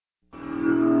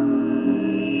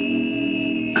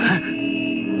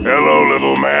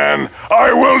little man.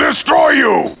 I will destroy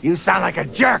you! You sound like a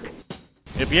jerk.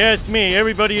 If you ask me,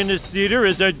 everybody in this theater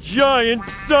is a giant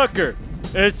sucker.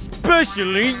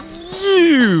 Especially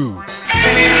you.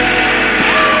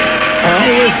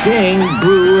 I was saying,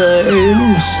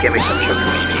 Brewers. Give me some sugar,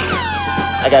 baby.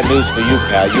 I got news for you,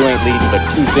 pal. You ain't leading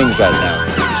but two things right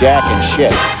now. Jack and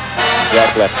shit.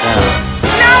 Jack left town.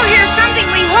 Now here's something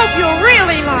we hope you'll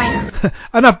really like.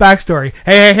 Enough backstory.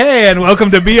 Hey, and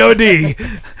welcome to BOD.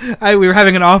 We were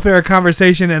having an off-air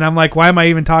conversation, and I'm like, why am I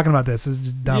even talking about this? This is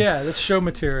just dumb. Yeah, that's show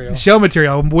material. Show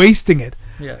material. I'm wasting it.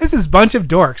 Yeah. This is Bunch of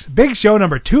Dorks. Big show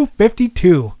number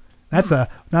 252. That's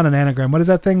not an anagram. What is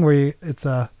that thing where it's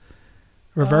a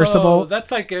reversible? Oh,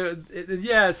 that's like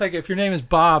it's like if your name is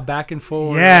Bob, back and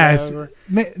forward. Yeah,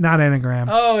 it's not anagram.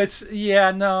 Oh,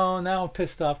 now I'm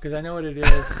pissed off because I know what it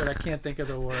is, but I can't think of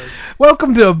the word.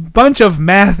 Welcome to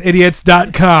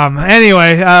bunchofmathidiots.com.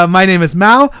 Anyway, my name is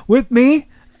Mal. With me,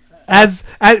 as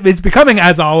it's becoming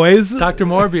as always, Dr.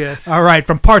 Morbius. All right,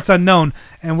 from Parts Unknown,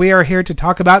 and we are here to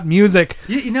talk about music.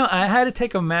 You know, I had to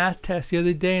take a math test the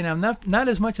other day, and I'm not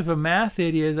as much of a math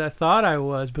idiot as I thought I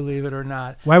was, believe it or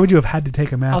not. Why would you have had to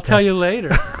take a math test? I'll tell you later.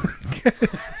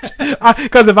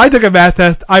 Because if I took a math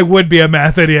test, I would be a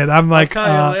math idiot. I'm like,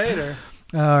 I'll tell you later.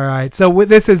 All right. So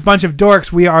this is Bunch of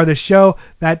Dorks. We are the show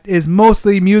that is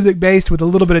mostly music-based with a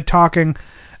little bit of talking,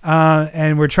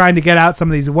 and we're trying to get out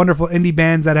some of these wonderful indie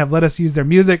bands that have let us use their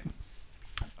music.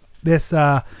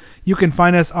 You can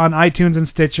find us on iTunes and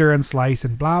Stitcher and Slice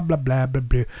and blah, blah, blah, blah,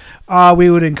 blah. We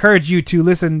would encourage you to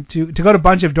listen to go to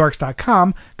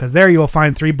bunchofdorks.com, because there you will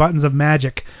find 3 buttons of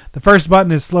magic. The first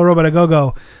button is Slow Robot A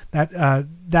Go-Go.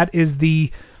 That is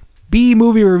the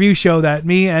B-movie review show that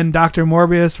me and Dr.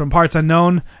 Morbius from Parts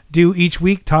Unknown do each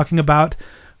week, talking about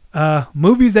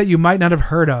movies that you might not have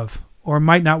heard of or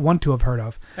might not want to have heard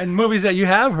of. And movies that you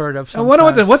have heard of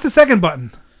sometimes. What's the second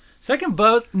button? Second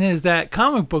button is that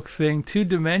comic book thing, Two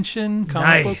Dimension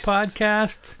comic book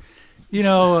podcast. You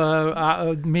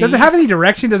know, me. Does it have any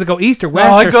direction? Does it go east or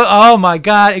west? Oh my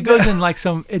God! It goes in like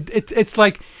some. It's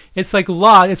like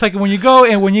lot. It's like when you go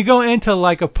into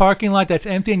like a parking lot that's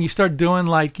empty and you start doing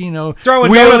like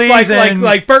throwing wheelies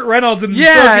like Burt Reynolds and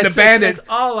Smokey the Bandit. It's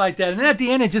all like that. And then at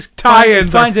the end it just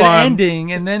finds an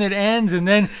ending, and then it ends, and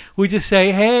then we just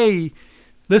say, hey,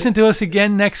 listen to us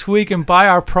again next week and buy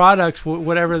our products,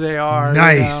 whatever they are.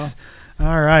 Nice.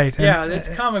 All right. Yeah, it's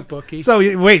comic booky. So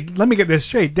wait, let me get this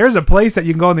straight. There's a place that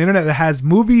you can go on the internet that has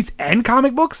movies and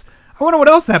comic books? I wonder what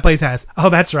else that place has. Oh,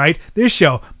 that's right. This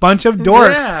show, Bunch of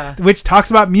Dorks, which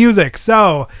talks about music.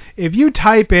 So if you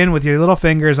type in with your little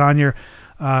fingers on your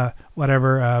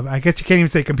whatever, I guess you can't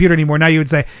even say computer anymore. Now you would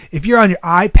say, if you're on your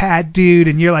iPad, dude,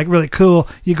 and you're like really cool,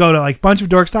 you go to like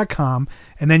bunchofdorks.com,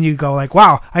 and then you go like,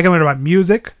 wow, I can learn about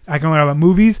music, I can learn about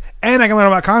movies, and I can learn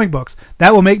about comic books.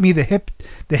 That will make me the hippest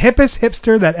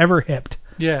hipster that ever hipped.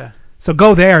 Yeah. So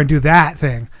go there and do that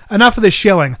thing. Enough of the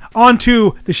shilling. On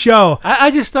to the show. I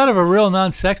just thought of a real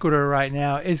non sequitur right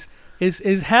now.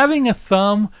 Is having a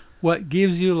thumb what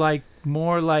gives you like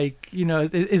more like,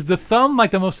 is the thumb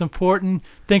like the most important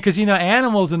thing? Because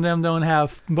animals and them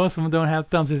most of them don't have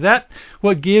thumbs. Is that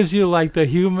what gives you like the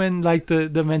human, like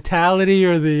the mentality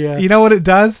or the you know what it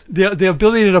does? The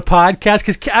ability to podcast?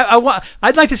 Because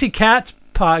I'd like to see cats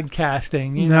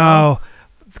podcasting. No.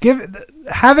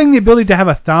 Having the ability to have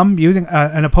a thumb, using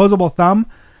an opposable thumb,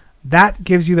 that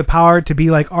gives you the power to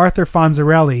be like Arthur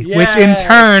Fonzarelli, which in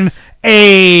turn,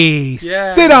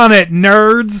 sit on it,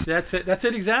 nerds. That's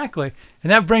it exactly.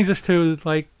 And that brings us to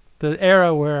like the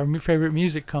era where our favorite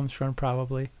music comes from,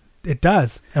 probably. It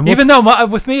does. And even though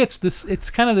with me it's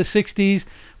kind of the 60s,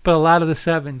 but a lot of the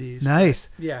 70s. Nice.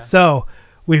 Yeah. So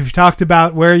we've talked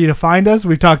about where you find us.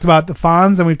 We've talked about the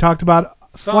Fonz, and we've talked about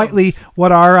slightly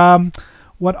what our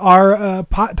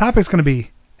topic's going to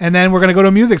be. And then we're going to go to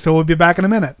music, so we'll be back in a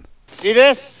minute. See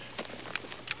this?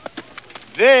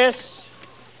 This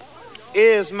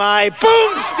is my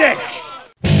boomstick!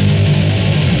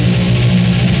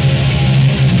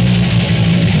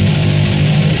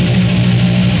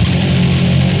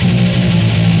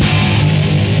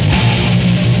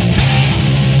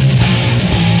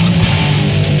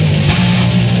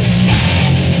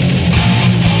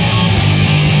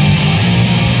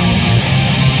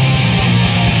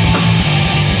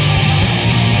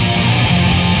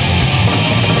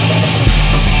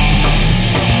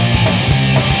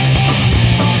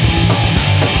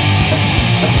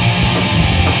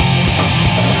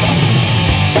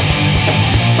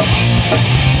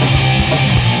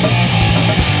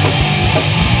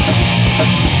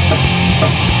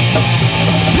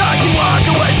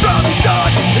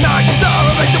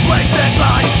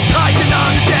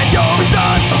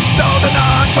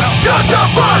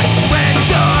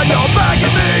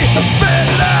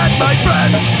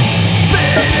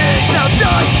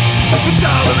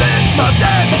 must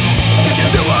end. If you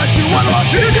do what you want,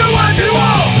 you do what you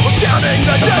want. We're counting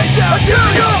the days down to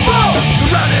your fall.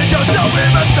 Surrounding yourself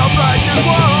with a self-righteous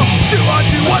wall. Do what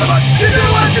you want, you do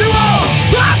what you want.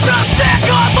 I'm so sick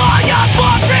of all your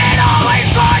bullshit, always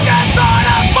trying to start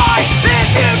a fight. If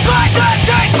you try to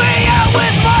take me out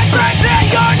with my friends, then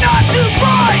you're not too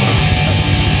bright.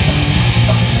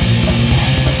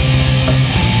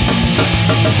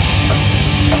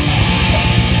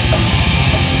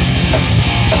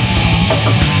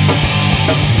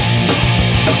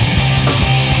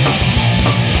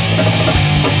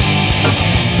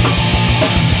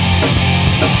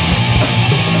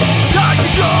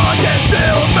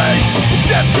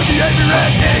 Behavior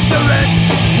and ignorance.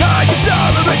 I can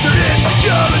tolerate your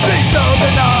insecurity, so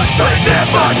they're not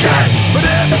significant. But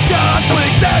in the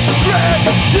conflict that's regret,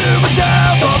 you must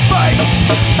have a fight.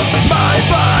 My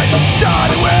fight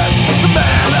started with the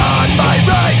man on my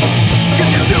right.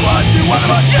 Cause you do what you want,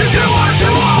 but you do what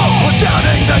you want. We're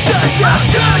counting the days down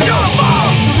to your fall.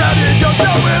 Surrounding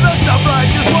yourself with a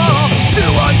self-righteous wall. Do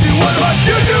what you want, but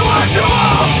you do what you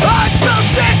want. I'm so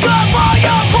sick of all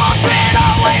your bullshit,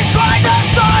 always trying to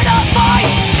start a fight.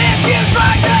 If you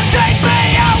try to take me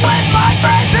out with my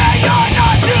friends, then you're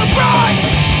not too bright.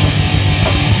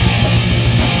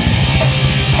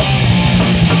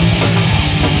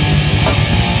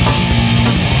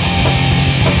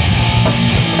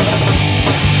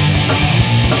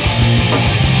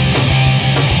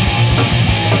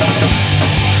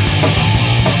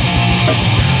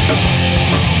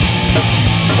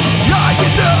 I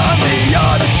can turn the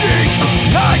other cheek,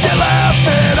 I can laugh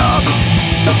it up.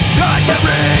 I can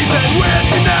reason with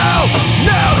you now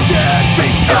it can't be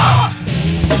stopped.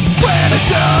 When it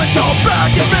turns your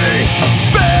back at me,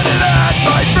 spitting at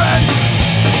my friends.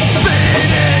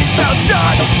 Meaning now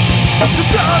done, the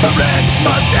tolerance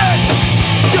must end.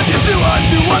 Cause you do what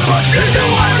you want, but you do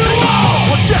what you want.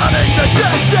 We're counting the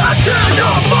days down to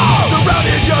your fall.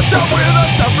 Surrounding yourself with a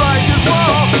self-righteous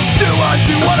wall. Do what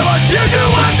you want, but you do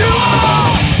what you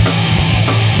want.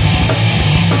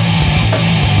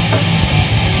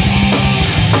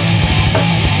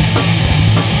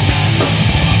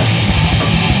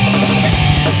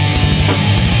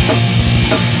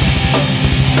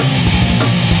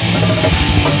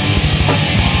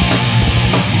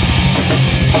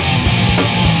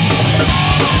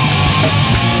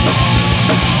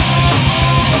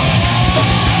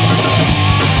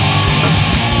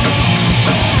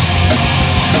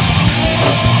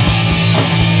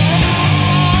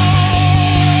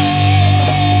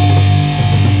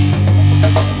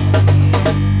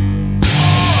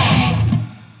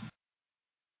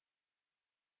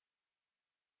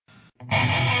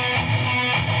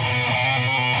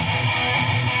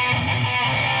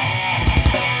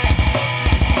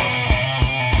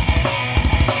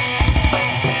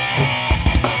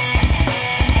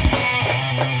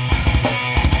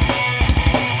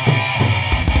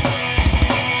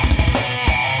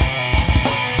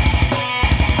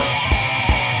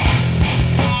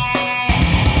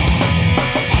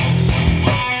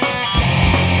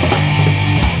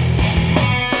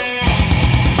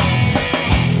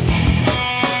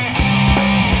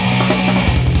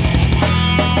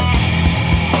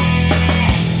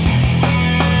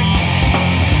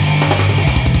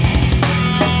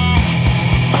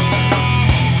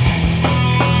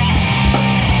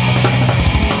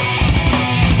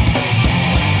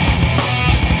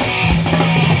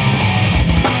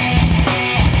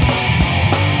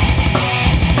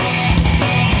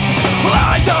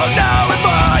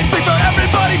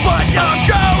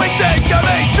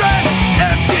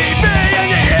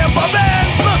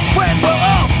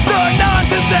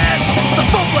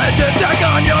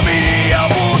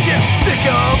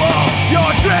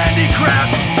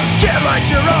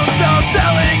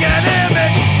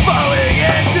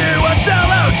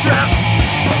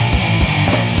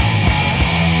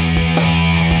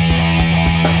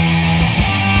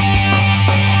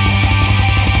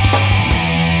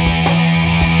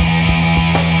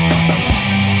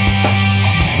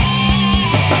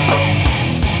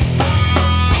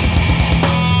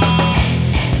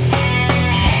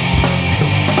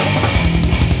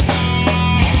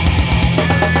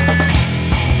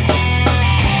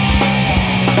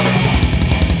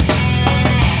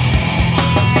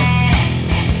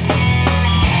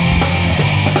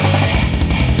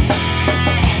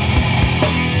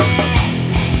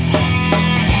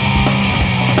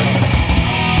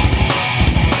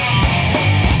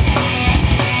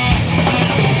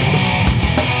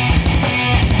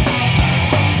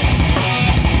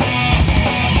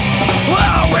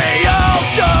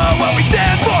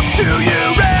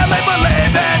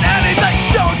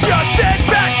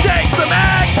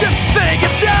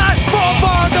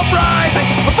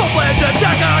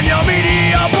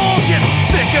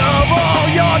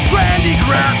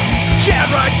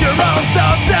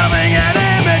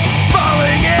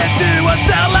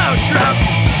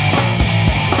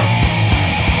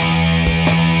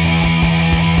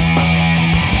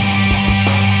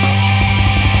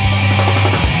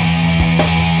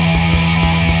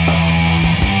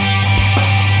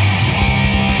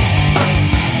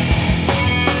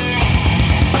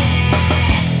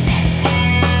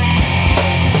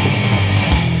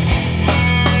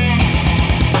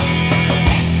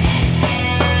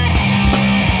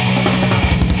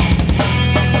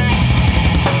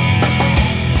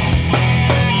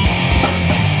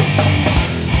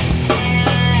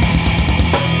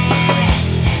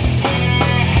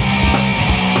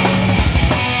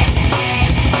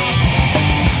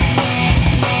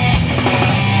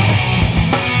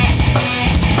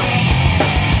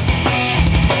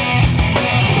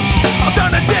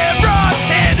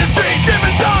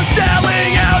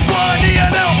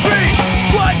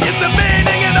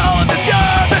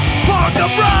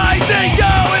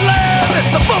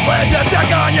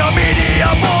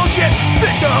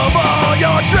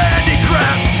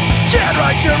 trapped. Can't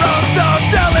write your own song,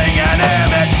 selling an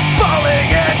image, falling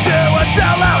into a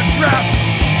sellout trap.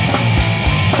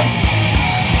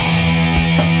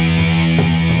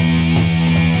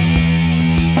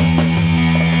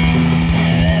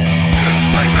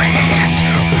 But my hands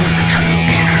were the true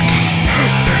anarchy,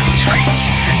 burning streets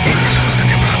in this world of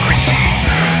democracy,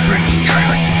 bringing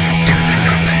truth to the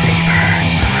non-believers.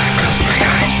 Close my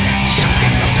eyes,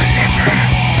 something will deliver.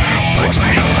 Put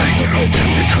my eyes to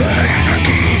the true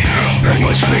anarchy, burn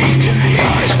my streets in the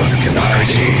eyes of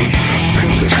democracy,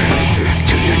 bring the truth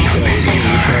to the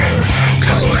non-believer.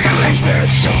 Close my eyes,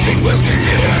 something will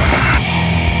deliver.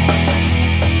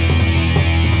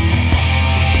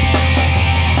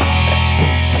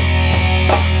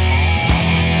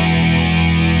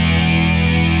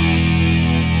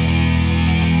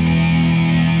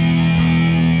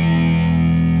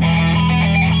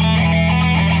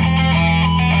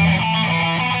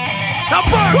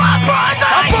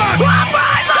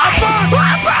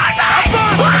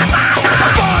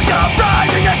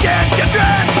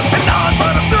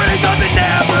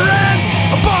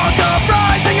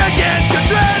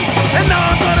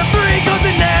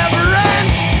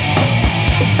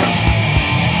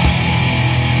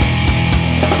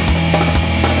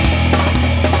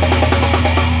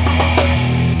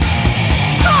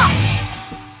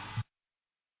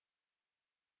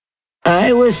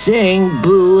 I was saying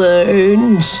Boo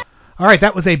Earns. Alright,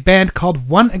 that was a band called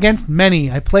One Against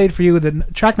Many. I played for you the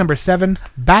track number 7,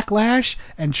 Backlash,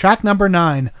 and track number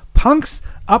 9, Punks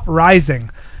Uprising.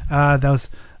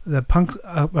 The Punks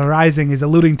Uprising is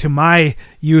alluding to my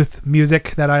youth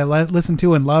music that I listened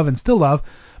to and love and still love.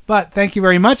 But thank you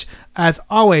very much. As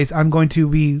always, I'm going to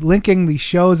be linking the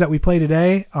shows that we play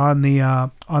today on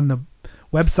the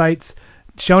website's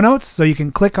show notes, so you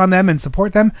can click on them and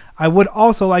support them. I would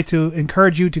also like to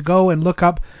encourage you to go and look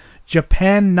up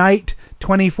Japan Night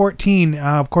 2014.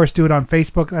 Of course, do it on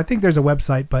Facebook. I think there's a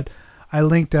website, but I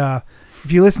linked.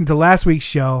 If you listen to last week's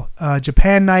show,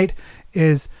 Japan Night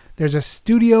there's a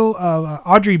studio of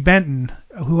Audrey Benton,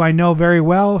 who I know very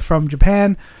well from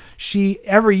Japan.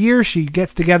 Every year she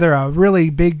gets together a really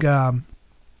big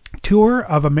tour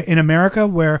in America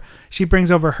where she brings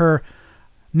over her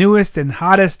newest and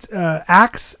hottest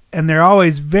acts, and they're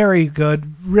always very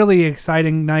good. Really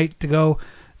exciting night to go.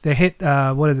 They hit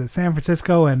San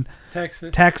Francisco and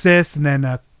Texas, and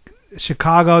then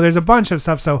Chicago. There's a bunch of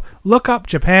stuff. So look up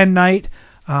Japan Night.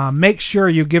 Make sure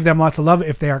you give them lots of love.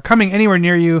 If they are coming anywhere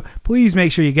near you, please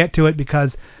make sure you get to it,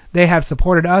 because they have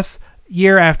supported us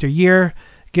year after year,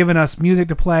 given us music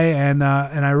to play, and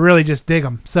I really just dig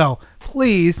them. So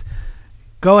please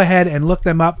go ahead and look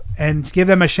them up and give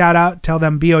them a shout out. Tell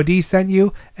them BOD sent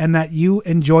you and that you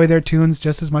enjoy their tunes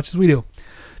just as much as we do.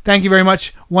 Thank you very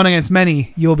much. One Against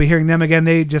Many, you'll be hearing them again.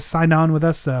 They just signed on with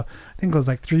us, I think it was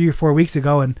like 3 or 4 weeks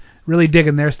ago, and really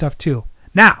digging their stuff too.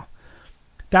 Now,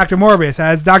 Dr. Morbius.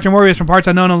 As Dr. Morbius from Parts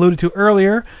Unknown alluded to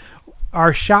earlier,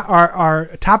 our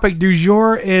topic du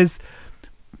jour is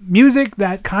music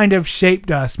that kind of shaped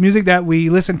us, music that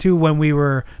we listened to when we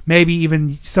were maybe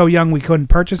even so young we couldn't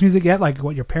purchase music yet, like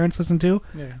what your parents listened to,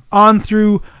 on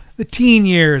through the teen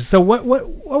years. So what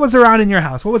was around in your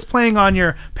house? What was playing on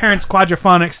your parents'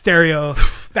 quadraphonic stereo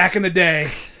back in the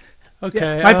day? Okay.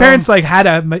 Yeah, my parents had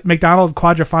a McDonald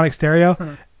quadraphonic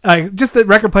stereo, just the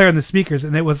record player and the speakers,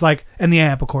 and it was and the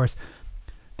amp, of course.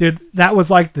 Dude, that was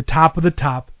the top of the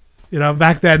top.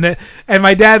 Back then. And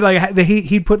my dad,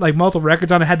 he'd put multiple records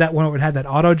on it. Had that one where it had that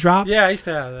auto drop. Yeah, I used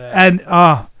to have that.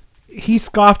 And he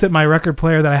scoffed at my record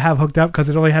player that I have hooked up because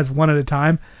it only has one at a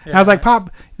time. Yeah. I was like, Pop,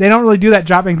 they don't really do that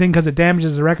dropping thing because it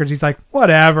damages the records. He's like,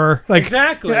 whatever.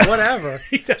 Exactly, whatever.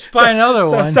 Just buy another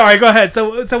one. Sorry, go ahead.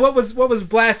 So what was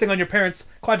blasting on your parents'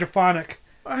 quadraphonic?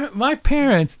 My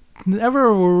parents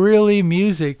never were really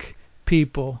music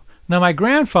people. Now, my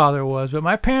grandfather was, but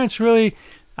my parents really...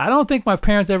 I don't think my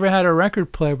parents ever had a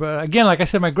record player, but again, like I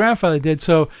said, my grandfather did.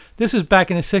 So this was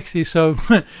back in the 60s. So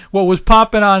what was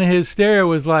popping on his stereo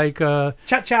was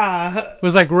Cha-cha.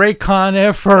 Was Ray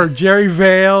Conniff or Jerry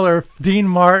Vale or Dean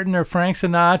Martin or Frank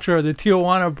Sinatra or the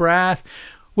Tijuana Brass,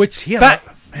 which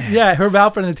Herb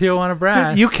Alpert and the Tijuana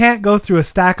Brass. You can't go through a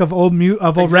stack of old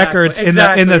records in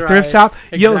the thrift shop.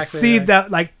 You'll see that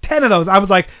 10 of those. I was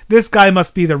like, this guy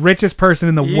must be the richest person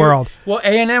in the world. Well,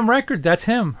 A&M Records, that's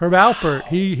him, Herb Alpert.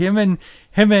 Him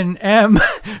and M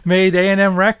made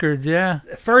A&M Records. Yeah.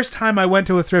 First time I went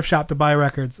to a thrift shop to buy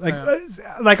records,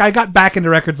 I got back into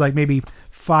records maybe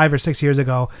 5 or 6 years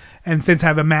ago, and since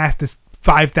I've amassed this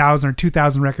 5,000 or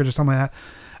 2,000 records or something like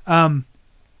that.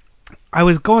 I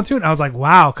was going through it and I was like,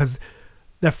 wow, because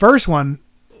the first one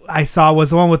I saw was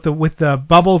the one with the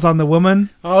bubbles on the woman.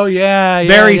 Oh yeah.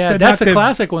 Very That's seductive. a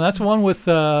classic one. That's the one with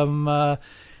does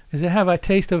it have a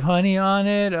taste of honey on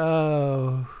it?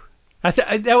 Oh. That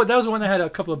was the one that had a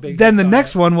couple of big. Then the hits on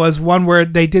next it. one was one where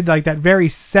they did like that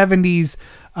very 70s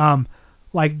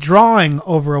like drawing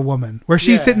over a woman, where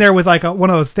she's sitting there with like one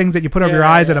of those things that you put over your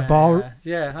eyes at a ball.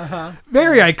 Yeah.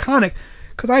 Very iconic,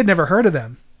 because I'd never heard of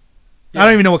them. I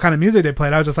don't even know what kind of music they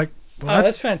played. I was just like, well,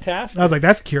 that's fantastic. I was like,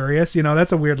 that's curious.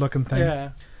 That's a weird looking thing. Yeah.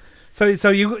 So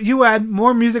you had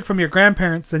more music from your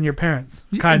grandparents than your parents,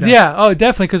 kind of. Yeah. Oh,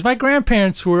 definitely, because my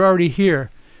grandparents were already here.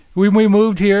 We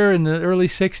moved here in the early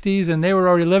 '60s, and they were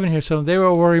already living here. So they were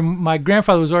already. My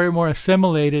grandfather was already more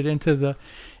assimilated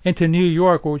into New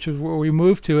York, which is where we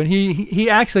moved to, and he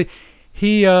actually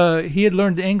he had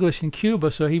learned English in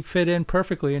Cuba, so he fit in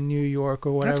perfectly in New York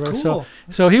or whatever. That's cool.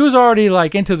 So he was already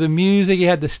like into the music. He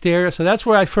had the stereo, so that's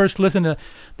where I first listened to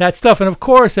that stuff. And of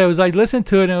course, I was like listened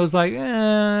to it, and it was like,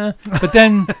 but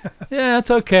then yeah, it's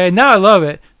okay. Now I love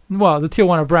it. Well, the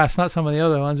Tijuana Brass, not some of the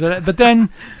other ones, but then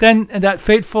that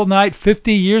fateful night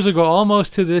 50 years ago,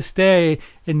 almost to this day,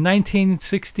 in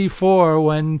 1964,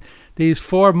 when these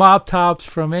 4 mop tops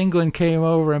from England came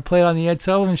over and played on the Ed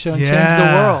Sullivan Show and changed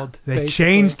the world. They basically.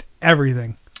 changed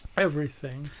everything.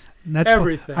 Everything. That's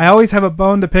everything. I always have a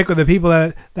bone to pick with the people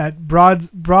that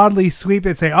broadly sweep it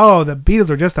and say, "Oh, the Beatles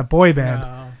are just a boy band."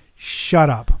 No. Shut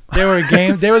up. They were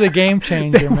the game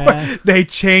changer, man. They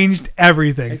changed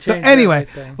everything. So anyway,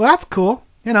 everything. well, that's cool.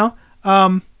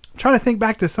 Trying to think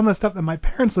back to some of the stuff that my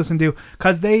parents listened to,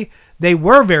 because they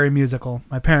were very musical.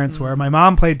 My parents were. My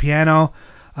mom played piano.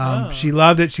 She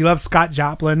loved it. She loved Scott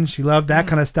Joplin. She loved that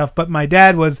kind of stuff. But my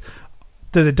dad was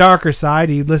to the darker side.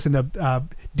 He listened to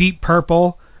Deep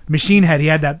Purple, Machine Head. He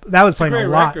had that was playing a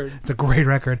lot. Record. It's a great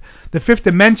record. The Fifth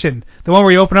Dimension, the one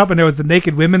where you open up and there was the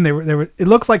naked women. They were. It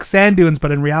looks like sand dunes,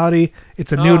 but in reality,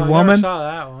 it's a nude woman. I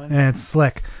saw that one. And it's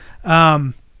slick.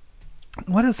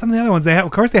 What are some of the other ones they had?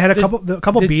 Of course, they had a couple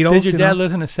Beatles. Did your dad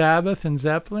listen to Sabbath and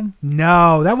Zeppelin?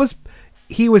 No,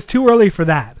 he was too early for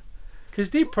that. Because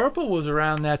Deep Purple was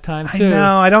around that time I too.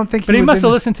 know. I don't think. But he must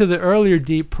have listened to the earlier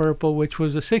Deep Purple, which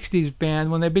was a '60s band.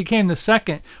 When they became the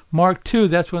second Mark II,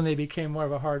 that's when they became more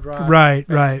of a hard rock. Right.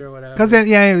 Or whatever. Because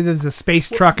the space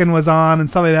trucking was on and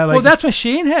stuff like that. Well, that's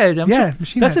Machine Head.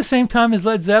 Machine That's Head. the same time as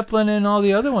Led Zeppelin and all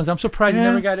the other ones. I'm surprised he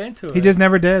never got into it. He just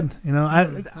never did.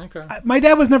 My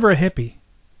dad was never a hippie.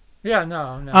 Yeah,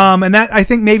 no. And that, I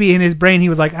think maybe in his brain he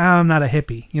was like, I'm not a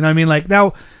hippie. You know what I mean? Like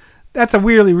now. That's a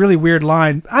really, really weird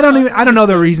line. I don't know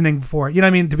the reasoning for it. You know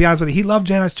what I mean? To be honest with you, he loved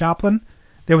Janis Joplin.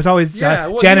 There was always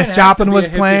Janis Joplin was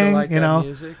playing. Like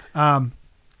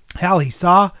hell, he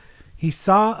saw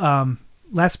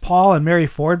Les Paul and Mary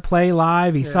Ford play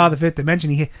live. He saw the Fifth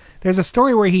Dimension. There's a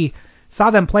story where he saw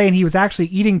them play and he was actually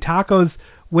eating tacos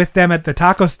with them at the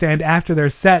taco stand after their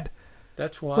set.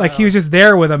 That's wild. Like he was just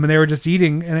there with them and they were just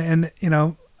eating and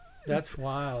That's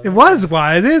wild. It was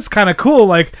wild. It is kind of cool.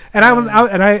 Like, and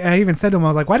I even said to him, I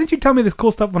was like, why didn't you tell me this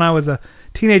cool stuff when I was a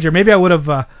teenager? Maybe I would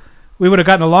have. We would have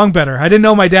gotten along better. I didn't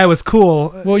know my dad was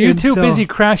cool. Well, you're too busy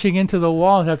crashing into the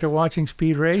walls after watching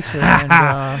Speed Racer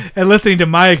and listening to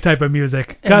my type of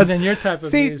music. And then your type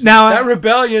of music. Now, that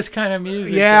rebellious kind of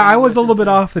music. Yeah, I was a little bit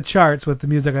off the charts with the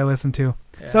music I listened to.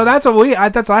 Yeah. So that's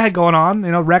what I had going on.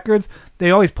 Records.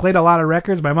 They always played a lot of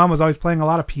records. My mom was always playing a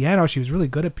lot of piano. She was really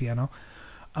good at piano.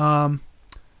 All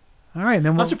right,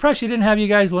 then I'm surprised she didn't have you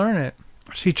guys learn it.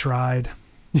 She tried.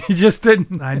 You just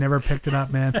didn't. I never picked it up,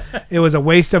 man. It was a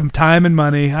waste of time and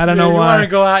money. I don't know why. You want to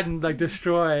go out and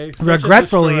destroy.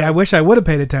 Regretfully, I wish I would have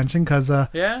paid attention because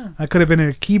yeah, I could have been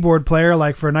a keyboard player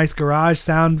like for a nice garage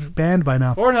sound band by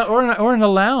now. Or in a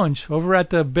lounge over at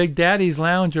the Big Daddy's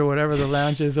Lounge or whatever the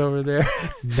lounge is over there.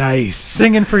 Nice.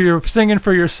 singing for your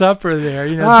supper there.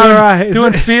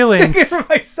 Doing feelings. Singing for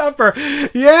my supper.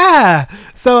 Yeah.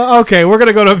 So okay, we're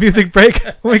gonna go to a music break.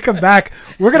 When we come back,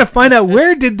 we're gonna find out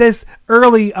where did this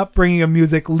early upbringing of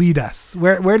music lead us?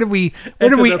 Where did we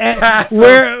end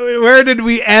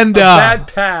up? Bad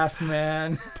path,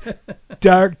 man.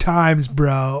 Dark times,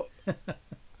 bro.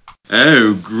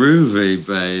 Oh, groovy,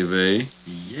 baby.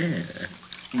 Yeah.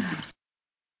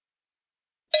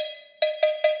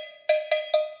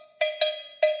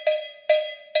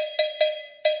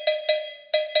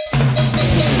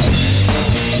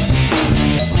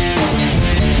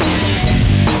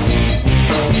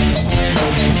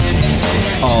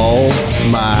 All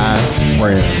my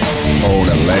friends own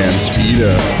a Land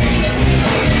Speeder.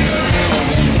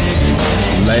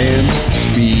 Land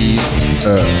Speed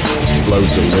Up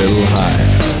floats a little higher.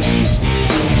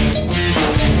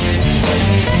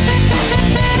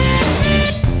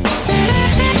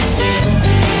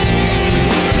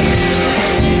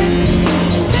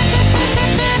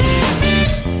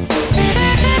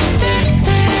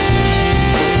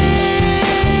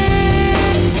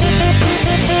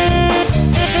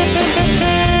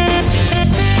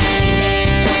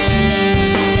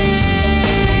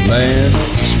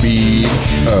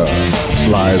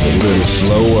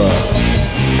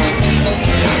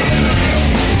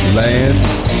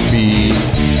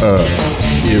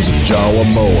 is a Jawa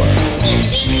mower.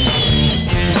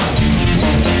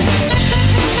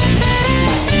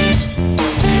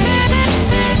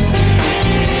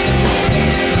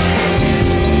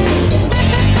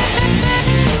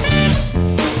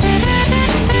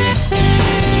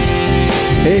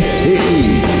 Hey,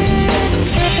 hey.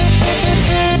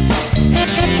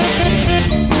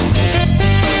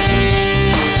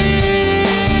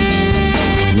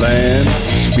 Land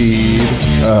speed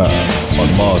on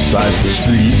Mos Eisley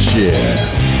Street, yeah.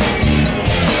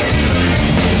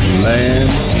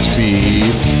 Land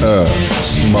speed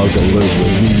smugglers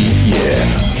with weed, yeah.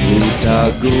 Guta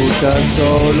guta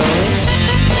solo.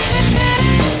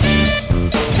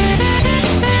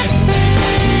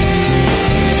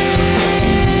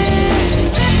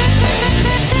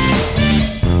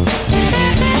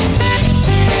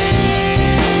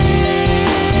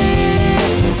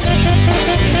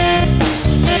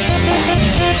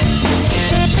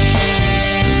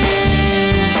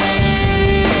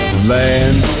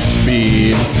 Land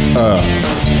speed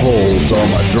holds all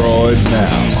my droids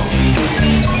now.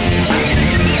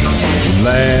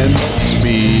 Land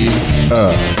speed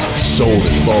sold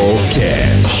it for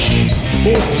cash.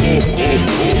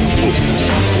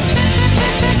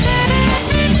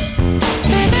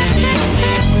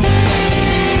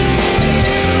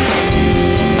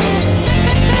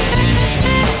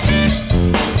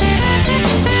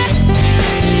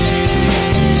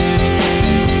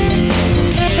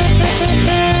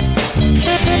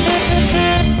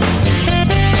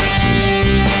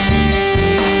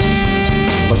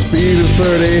 Speed is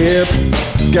pretty hip,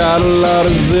 got a lot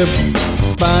of zip,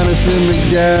 finest in the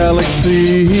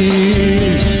galaxy.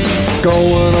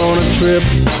 Going on a trip,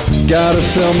 gotta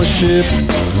sell my shit,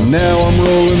 now I'm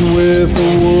rolling with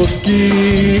a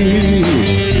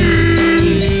Wookiee.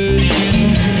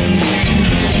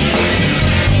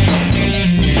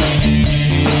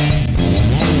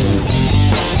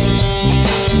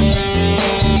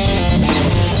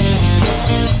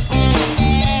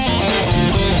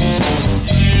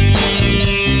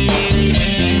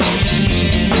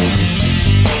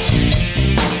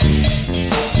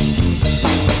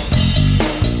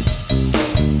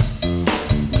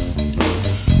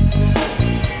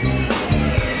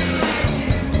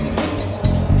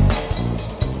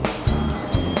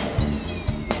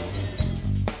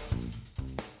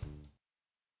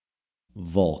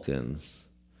 Vulcans,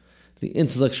 the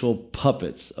intellectual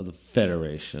puppets of the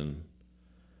Federation.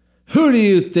 Who do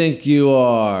you think you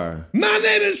are? My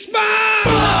name is Spock!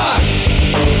 Spock!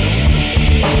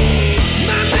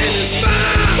 My name is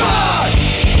Spock! Spock!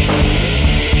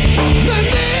 My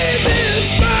name is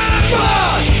Spock!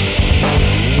 Spock!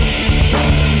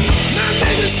 My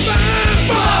name is Spock!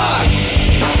 Spock!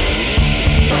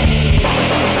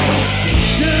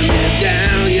 Turn me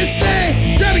down, you say.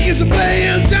 Try to get some play,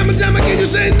 and time again you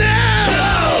say no!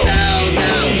 No! No,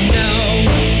 no, no!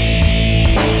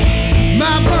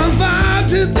 My bonfire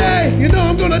today, you know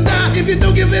I'm gonna die if you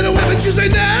don't give it away, but you say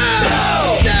no!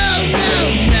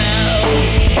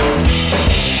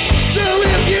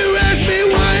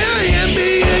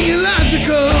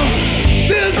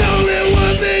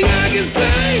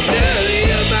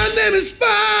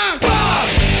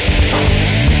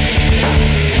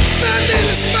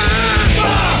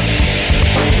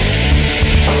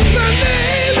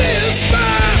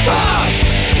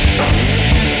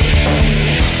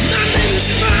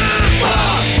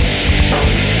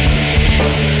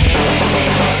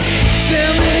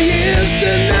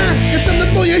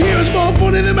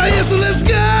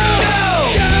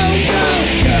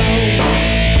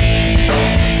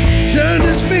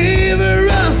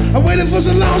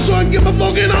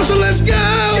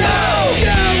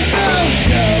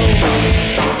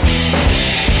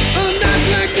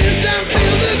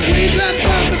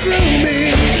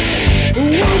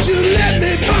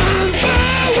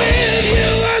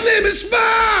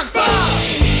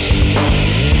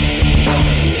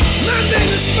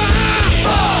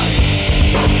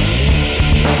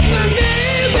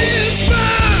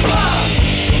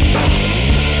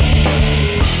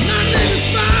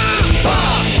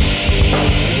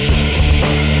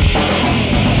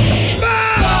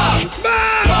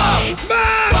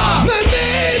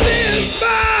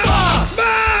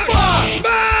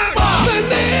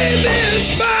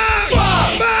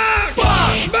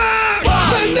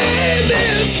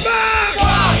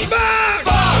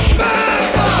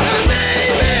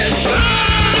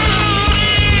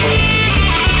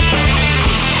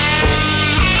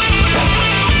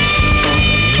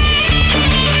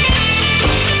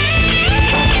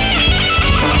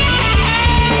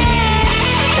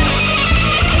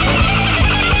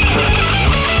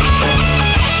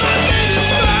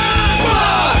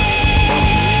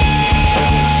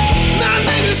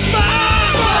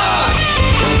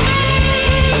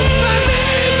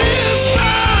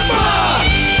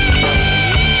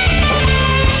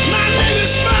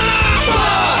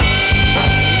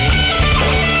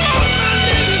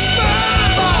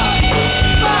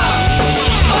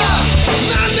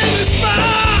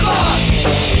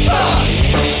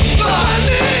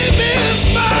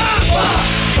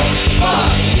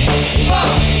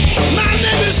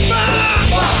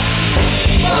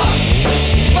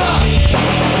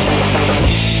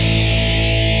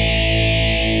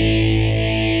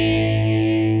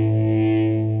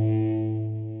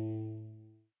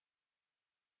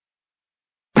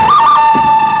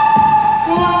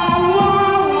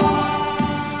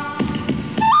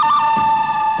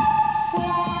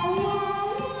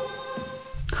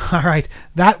 All right,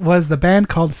 that was the band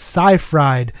called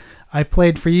Sci-Fried. I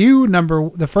played for you.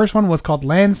 The first one was called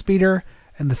Landspeeder,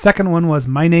 and the second one was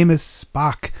My Name Is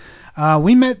Spock.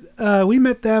 We met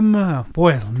them,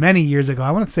 many years ago. I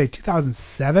want to say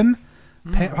 2007,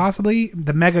 possibly,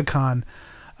 the MegaCon.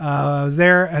 I was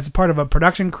there as a part of a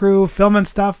production crew, filming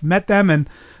stuff, met them, and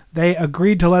they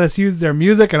agreed to let us use their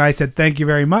music, and I said thank you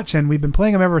very much, and we've been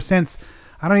playing them ever since.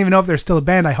 I don't even know if they're still a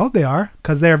band. I hope they are,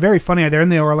 because they're very funny. They're in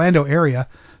the Orlando area,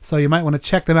 so you might want to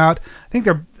check them out. I think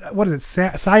they're,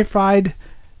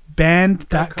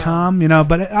 sci-friedband.com,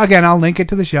 but again, I'll link it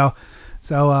to the show.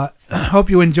 So hope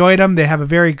you enjoyed them. They have a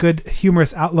very good,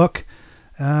 humorous outlook,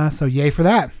 so yay for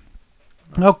that.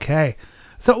 Okay.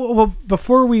 So,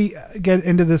 before we get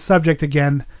into this subject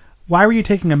again, why were you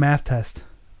taking a math test?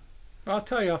 I'll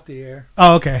tell you off the air.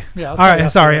 Oh, okay. Yeah. All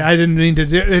right. Sorry, I didn't mean to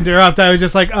interrupt. I was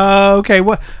just like, okay.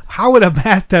 How would a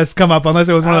math test come up unless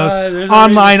it was one of those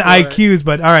online IQs?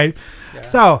 But all right.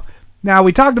 Yeah. So now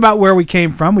we talked about where we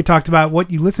came from. We talked about what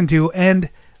you listen to, and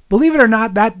believe it or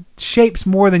not, that shapes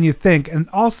more than you think. And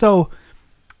also,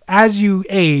 as you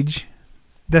age,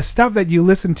 the stuff that you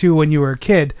listened to when you were a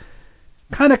kid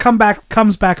kind of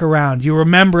comes back around. You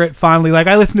remember it fondly. Like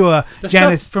I listened to a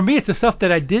Janis. For me, it's the stuff that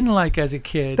I didn't like as a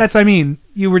kid. That's what I mean.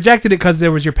 You rejected it because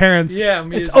there was your parents. Yeah,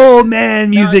 music. It's old man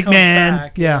music, man.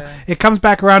 Back, yeah, it comes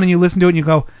back around and you listen to it and you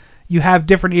go. You have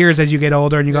different ears as you get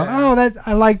older and you go,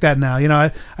 I like that now.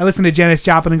 I listen to Janis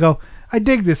Joplin and go, I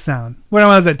dig this sound. When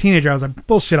I was a teenager, I was like,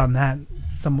 bullshit on that.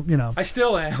 I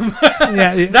still am.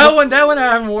 Yeah, that one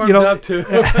I haven't warmed up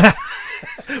to.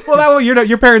 Well,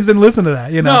 your parents didn't listen to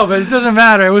that, No, but it doesn't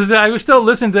matter. I was still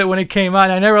listening to it when it came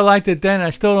out. I never liked it then.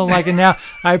 I still don't like it now.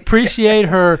 I appreciate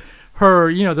her,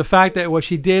 the fact that what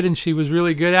she did and she was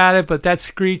really good at it. But that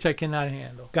screech I cannot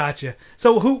handle. Gotcha.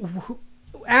 So who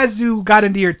as you got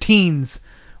into your teens,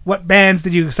 what bands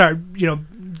did you start,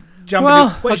 jumping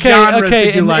to? What genres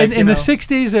did you like? In the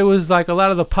 60s, it was like a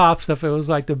lot of the pop stuff. It was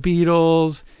like the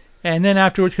Beatles. And then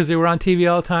afterwards, because they were on TV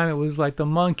all the time, it was like the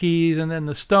Monkees and then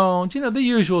the Stones, the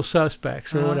usual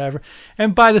suspects or whatever.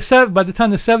 And by the time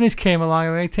the 70s came along,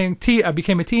 and I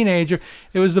became a teenager,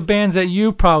 it was the bands that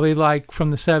you probably like from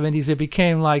the 70s. It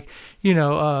became like,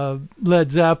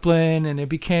 Led Zeppelin, and it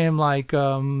became like,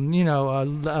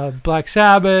 Black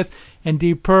Sabbath and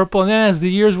Deep Purple. And then as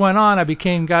the years went on, I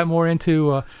got more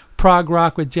into prog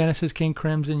rock with Genesis, King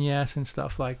Crimson, Yes, and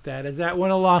stuff like that. As that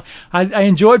went along, I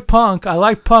enjoyed punk. I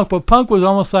liked punk, but punk was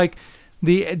almost like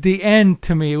the end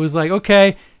to me. It was like,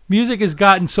 okay, music has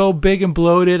gotten so big and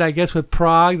bloated, I guess, with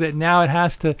prog that now it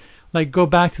has to go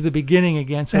back to the beginning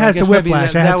again. So it has to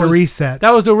whiplash. It has to reset.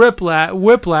 That was the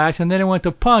whiplash, and then it went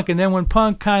to punk, and then when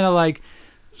punk kind of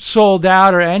sold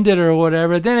out or ended or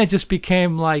whatever, then it just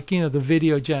became the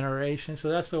video generation.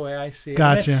 So that's the way I see it.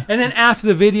 Gotcha. And then after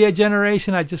the video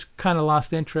generation, I just kind of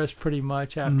lost interest pretty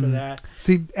much after that.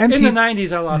 See, in the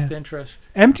 90s, I lost interest.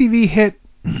 MTV hit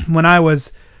when I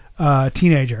was a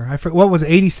teenager. I forget, what was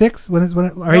it, 86? Or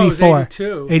 84? It was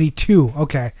 82. 82,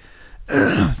 okay.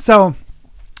 So,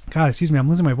 God, excuse me, I'm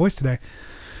losing my voice today.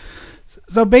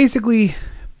 So basically,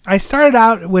 I started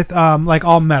out with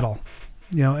all metal.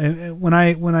 And when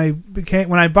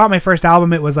I bought my first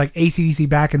album, it was like AC/DC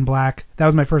Back in Black. That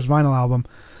was my first vinyl album.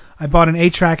 I bought an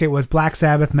 8-track. It was Black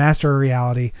Sabbath, Master of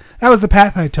Reality. That was the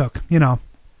path I took,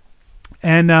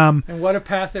 And what a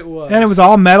path it was. And it was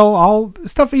all metal, all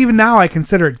stuff. Even now, I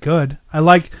consider it good. I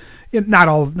like not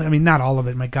all of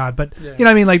it, my God, but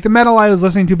like the metal I was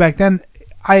listening to back then,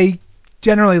 I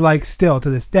generally like still to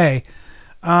this day.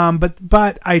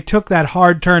 But I took that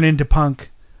hard turn into punk.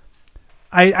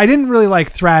 I didn't really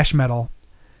like thrash metal.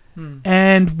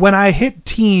 And when I hit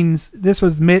teens, this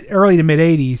was early to mid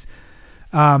 80s,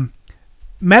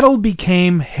 metal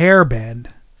became hair band.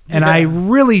 And I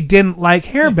really didn't like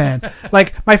hair band.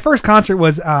 My first concert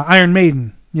was Iron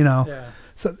Maiden, Yeah.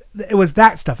 So it was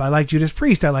that stuff. I like Judas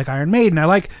Priest. I like Iron Maiden. I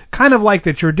like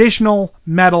the traditional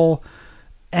metal.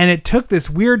 And it took this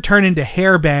weird turn into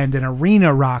hair band and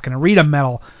arena rock and arena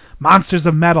metal, Monsters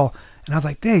of Metal. And I was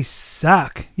like, they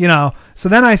suck, So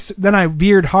then I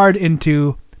veered hard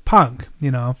into punk,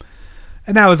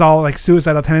 And that was all like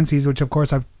Suicidal Tendencies, which of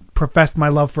course I've professed my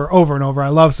love for over and over. I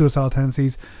love Suicidal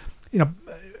Tendencies,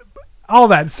 all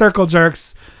that, Circle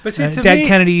Jerks, but see, Dead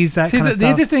Kennedys, that kind of stuff. The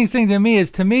interesting thing to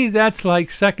me that's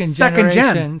like second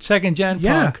gen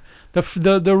punk.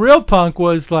 The real punk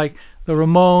was like the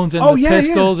Ramones and the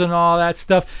Pistols and all that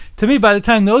stuff. To me, by the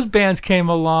time those bands came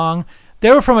along, They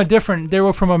were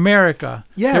from America.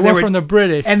 Yeah, they were from the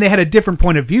British. And they had a different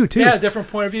point of view, too. Yeah, a different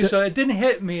point of view. So it didn't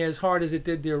hit me as hard as it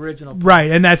did the original. Right,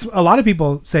 and that's a lot of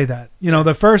people say that. You know,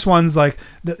 the first ones, like,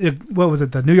 what was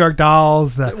it, the New York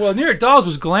Dolls? Well, New York Dolls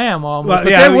was glam almost. Well,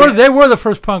 but yeah, they were the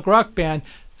first punk rock band,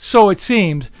 so it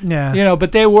seems. Yeah. You know,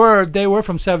 but they were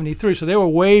from 73, so they were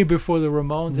way before the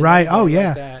Ramones. Right, oh, like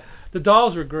yeah. That. The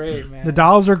Dolls were great, man. The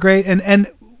Dolls were great, but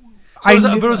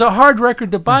it was a hard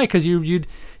record to buy because you'd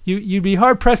be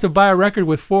hard pressed to buy a record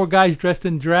with 4 guys dressed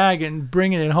in drag and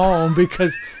bringing it home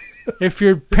because if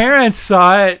your parents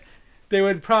saw it, they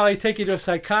would probably take you to a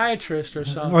psychiatrist or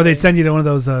something. Or they'd send you to one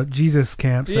of those Jesus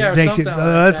camps. Yeah, that or something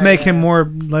let's make him more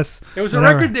less. It was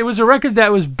a record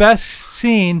that was best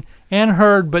seen and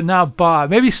heard but not bought.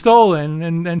 Maybe stolen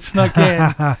and snuck in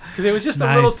because it was just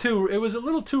Nice. a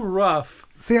little too rough.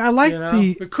 See, I like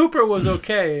But Cooper was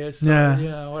okay. So,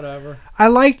 Yeah. Whatever. I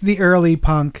liked the early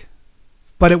punk,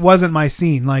 but it wasn't my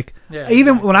scene. Like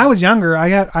even when I was younger, I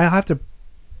have to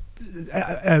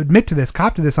admit to this,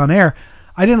 cop to this on air.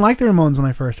 I didn't like the Ramones when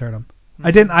I first heard them. I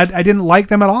didn't like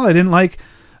them at all. I didn't like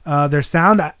their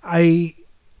sound. I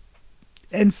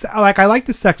liked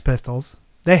the Sex Pistols.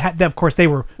 Of course, they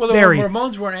were very. The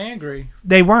Ramones weren't angry.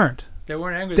 They weren't. They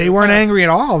weren't angry. They weren't angry at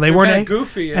all. They weren't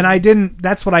goofy. And I didn't.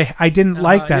 That's what I didn't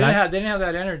like that. They didn't have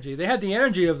that energy. They had the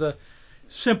energy of the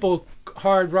simple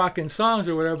hard rocking songs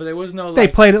or whatever. There was no. They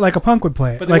played it like a punk would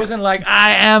play it. But there wasn't like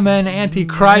I am an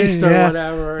Antichrist or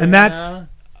whatever. And that's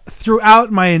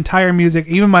throughout my entire music,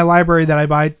 even my library that I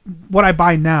buy. What I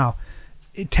buy now,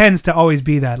 it tends to always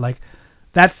be that. Like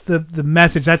that's the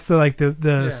message. That's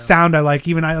the sound I like.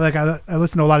 Even I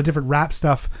listen to a lot of different rap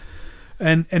stuff.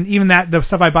 And even the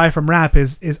stuff I buy from rap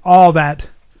is all that,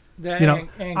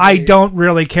 angry. I don't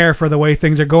really care for the way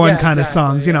things are going kind of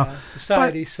songs,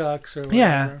 Society sucks or whatever.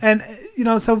 Yeah, and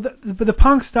so the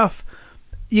punk stuff,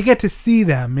 you get to see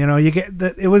them,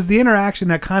 it was the interaction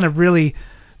that kind of really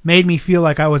made me feel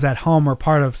like I was at home or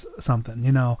part of something,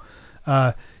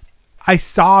 I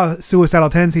saw Suicidal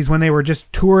Tendencies when they were just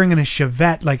touring in a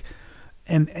Chevette,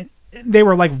 and they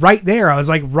were like right there. I was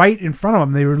like right in front of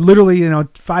them. They were literally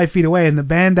 5 feet away, and the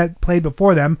band that played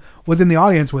before them was in the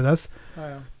audience with us. Oh,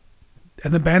 yeah.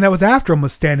 And the band that was after them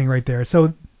was standing right there.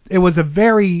 So it was a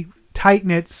very tight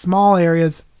knit, small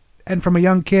areas, and from a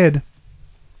young kid,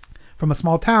 from a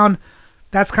small town,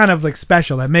 that's kind of like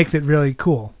special. That makes it really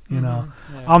cool. Yeah.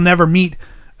 I'll never meet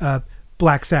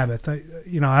Black Sabbath. I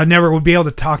never would be able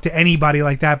to talk to anybody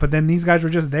like that. But then these guys were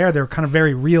just there. They were kind of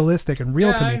very realistic and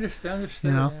real to me. I understand.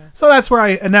 So that's where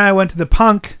and then I went to the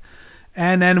punk,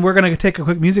 and then we're gonna take a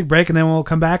quick music break, and then we'll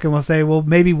come back and we'll say, well,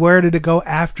 maybe where did it go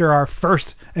after our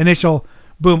first initial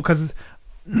boom? Because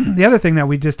the other thing that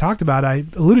we just talked about, I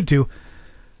alluded to,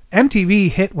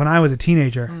 MTV hit when I was a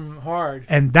teenager. Hard.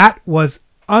 And that was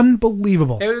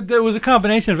unbelievable. There was a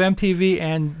combination of MTV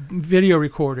and video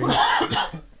recording.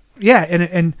 Yeah,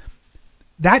 and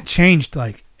that changed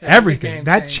everything.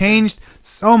 That changed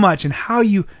so much, and how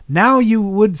you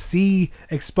would see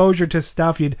exposure to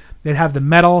stuff. They'd have the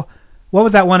metal. What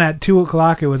was that one at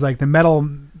 2:00? It was like the metal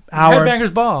hour.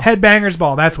 Headbangers Ball. Headbangers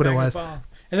Ball. That's what it was. Ball.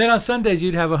 And then on Sundays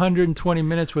you'd have 120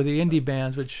 minutes where the indie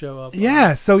bands would show up.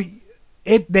 Yeah, so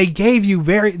they gave you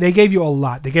a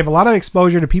lot. They gave a lot of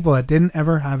exposure to people that didn't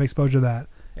ever have exposure to that.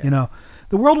 Yeah.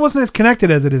 The world wasn't as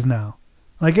connected as it is now.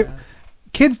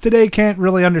 Kids today can't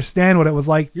really understand what it was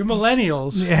like. You're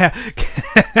millennials. Yeah.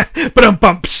 But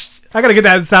I gotta get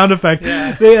that sound effect.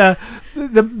 Yeah.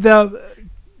 The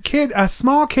kid, a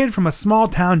small kid from a small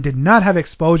town, did not have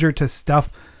exposure to stuff,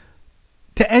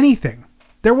 to anything.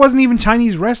 There wasn't even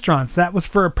Chinese restaurants. That was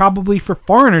probably for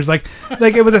foreigners. Like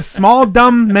it was a small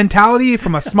dumb mentality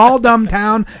from a small dumb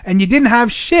town, and you didn't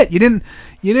have shit. You didn't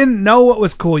know what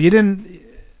was cool. You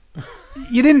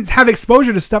didn't have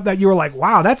exposure to stuff that you were like,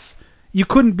 wow, you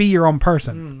couldn't be your own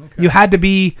person. Okay. You had to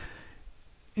be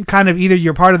kind of either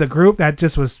you're part of the group that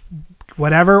just was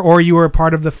whatever, or you were a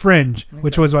part of the fringe,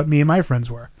 which was what me and my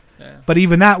friends were. Yeah. But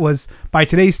even that was, by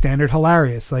today's standard,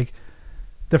 hilarious. Like,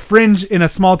 the fringe in a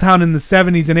small town in the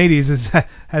 70s and 80s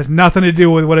has nothing to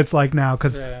do with what it's like now,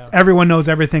 because everyone knows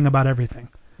everything about everything.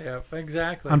 Yeah,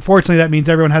 exactly. Unfortunately, that means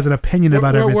everyone has an opinion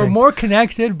about everything. We're more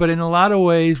connected, but in a lot of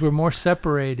ways, we're more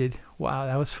separated. Wow,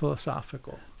 that was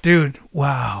philosophical. Dude,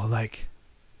 wow,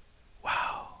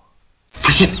 wow.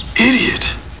 Freaking idiot.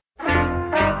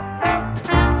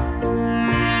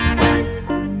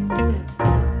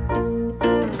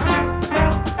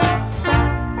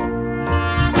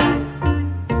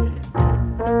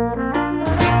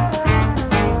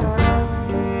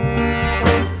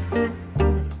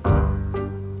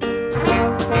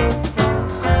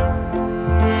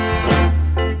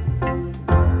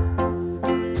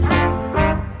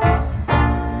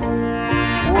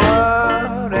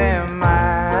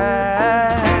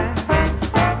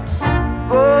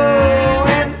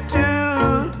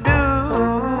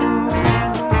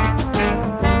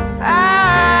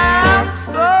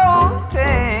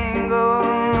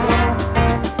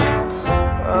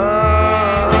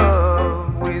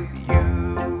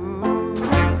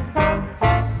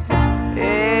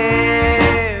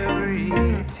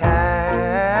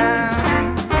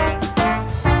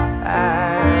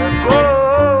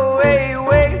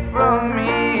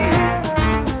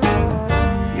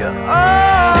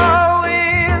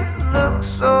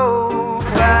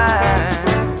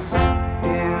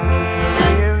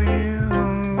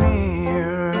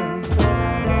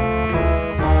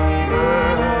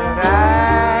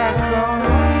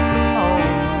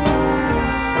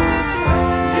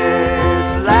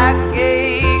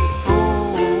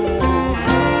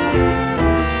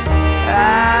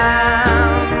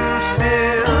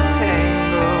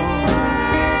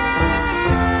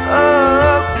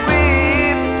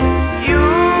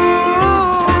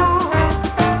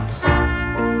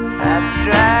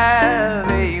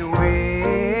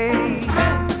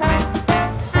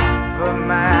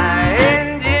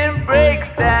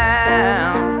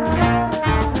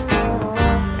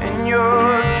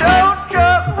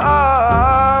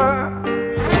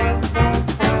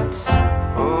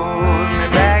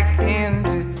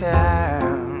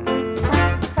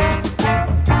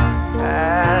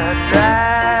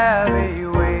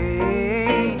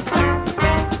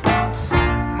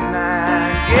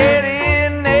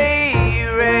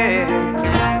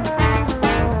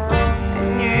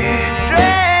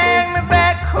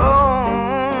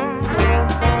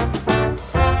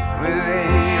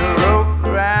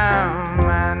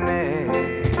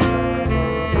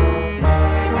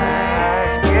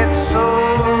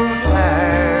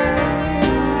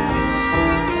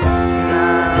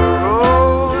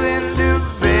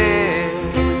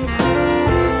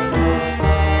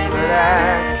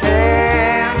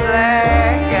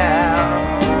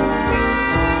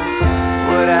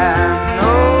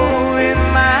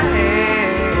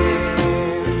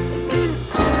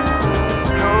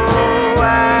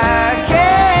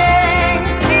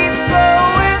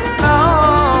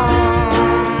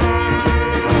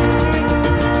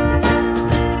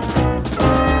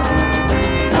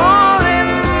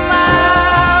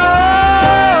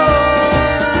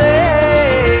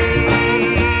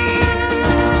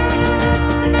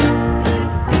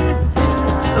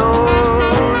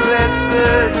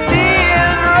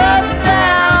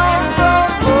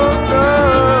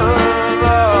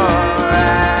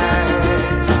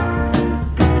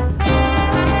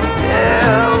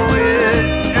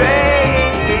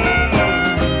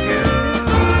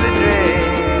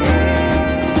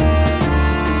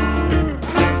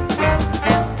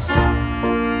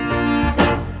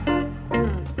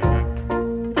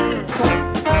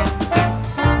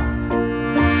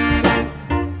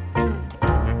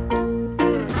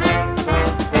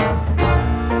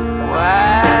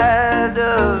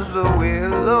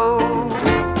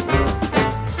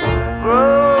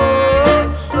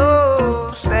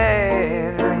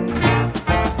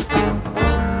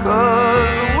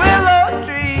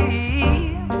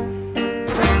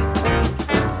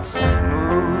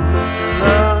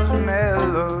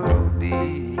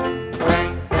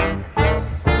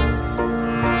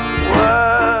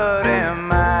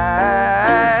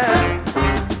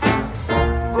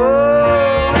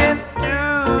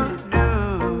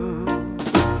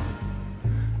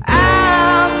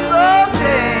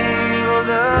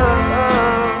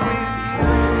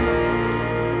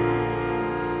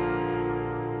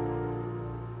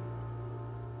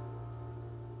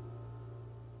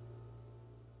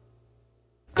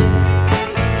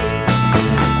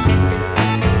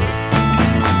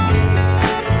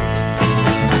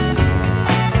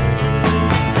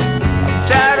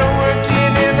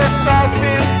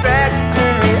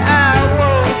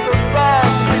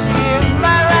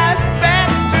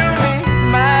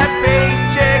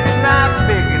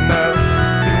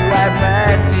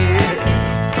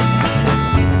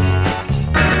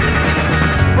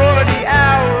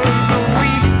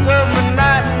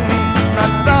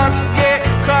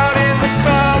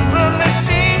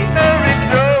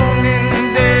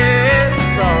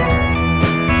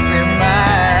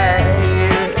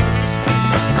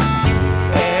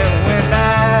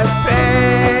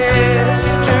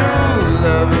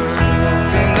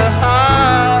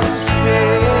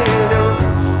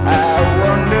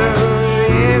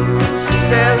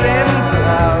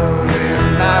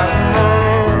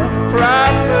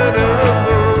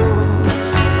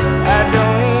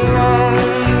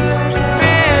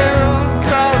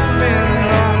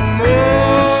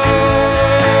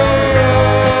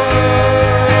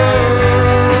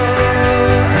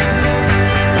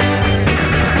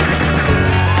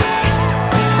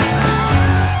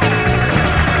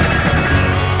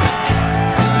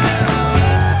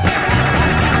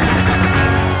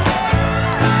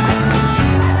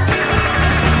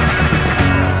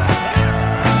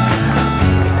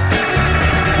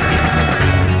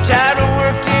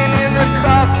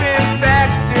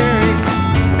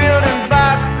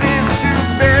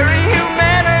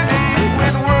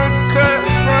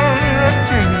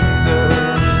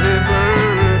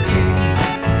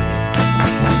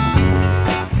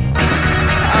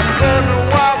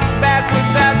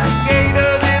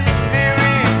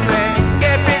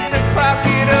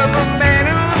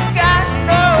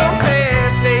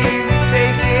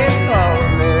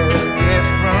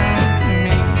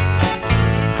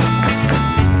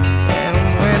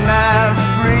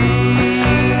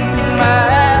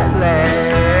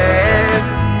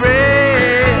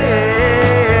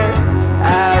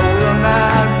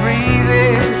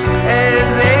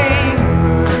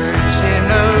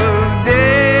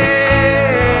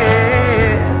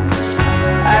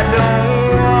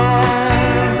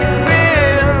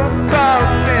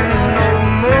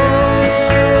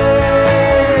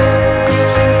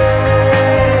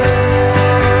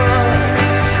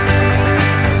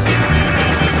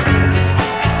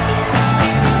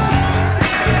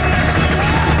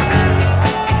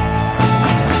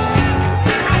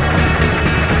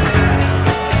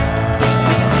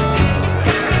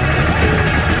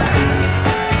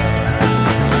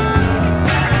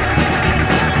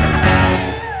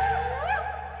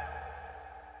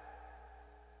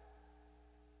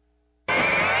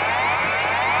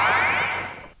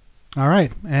 All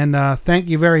right, and thank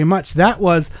you very much. That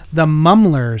was the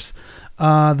Mumblers.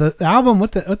 The album,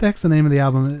 what the heck's the name of the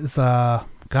album? Is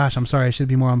gosh, I'm sorry, I should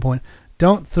be more on point.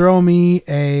 Don't Throw Me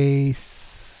Away.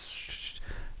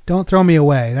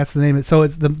 That's the name. So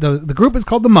it's the group is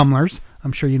called the Mumblers.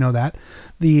 I'm sure you know that.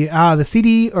 The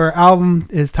CD or album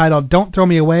is titled Don't Throw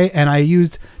Me Away, and I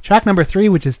used track number 3,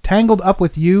 which is Tangled Up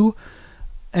With You,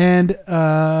 and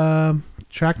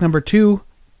track number 2,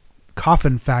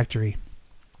 Coffin Factory.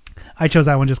 I chose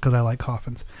that one just because I like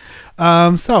coffins.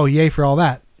 So yay for all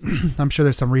that. I'm sure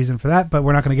there's some reason for that, but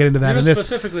we're not going to get into that. You don't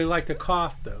specifically like to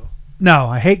cough, though. No,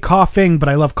 I hate coughing, but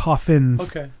I love coffins.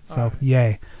 Okay. So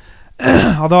yay.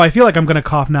 Although I feel like I'm going to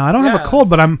cough now. I don't have a cold,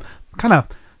 but I'm kind of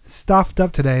stuffed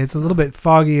up today. It's a little bit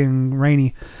foggy and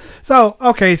rainy. So,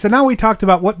 okay, so now we talked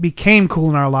about what became cool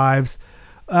in our lives.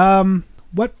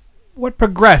 What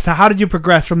progressed? How did you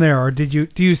progress from there? Or do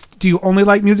you only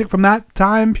like music from that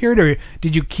time period, or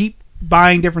did you keep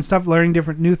buying different stuff, learning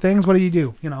different new things? What do you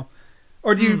do?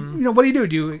 Or do you what do you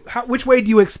do? Which way do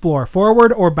you explore?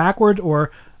 Forward or backward or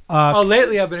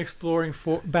lately I've been exploring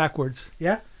backwards.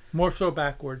 Yeah? More so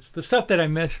backwards. The stuff that I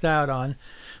missed out on.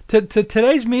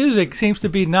 Today's music seems to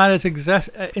be not as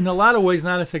in a lot of ways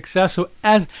not as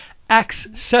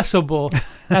accessible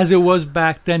as it was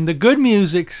back then. The good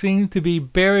music seems to be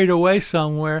buried away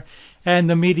somewhere, and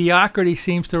the mediocrity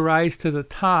seems to rise to the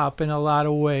top in a lot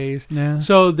of ways. Yeah.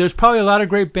 So there's probably a lot of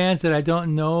great bands that I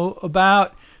don't know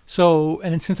about. So,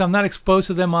 and since I'm not exposed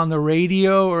to them on the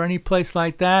radio or any place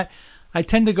like that, I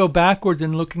tend to go backwards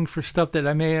and looking for stuff that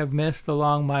I may have missed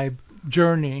along my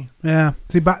journey. Yeah.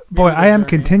 See, boy, I am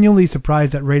continually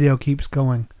surprised that radio keeps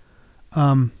going.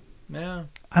 Yeah.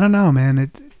 I don't know,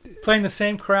 man. Playing the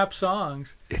same crap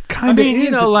songs. It kind of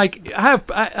is. Like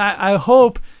I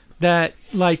hope that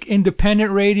like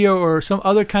independent radio or some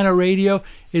other kind of radio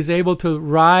is able to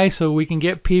rise so we can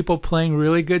get people playing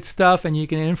really good stuff and you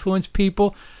can influence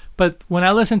people. But when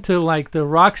I listen to like the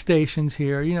rock stations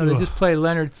here, they just play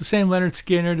the same Leonard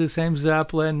Skinner, the same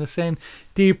Zeppelin, the same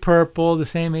Deep Purple, the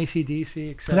same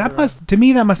AC/DC, etc. To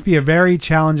me, that must be a very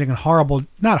challenging and horrible.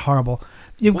 Not horrible.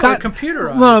 You've got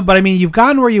computerized. Well, but I mean, you've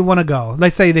gotten where you want to go.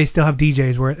 Let's say they still have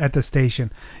DJs at the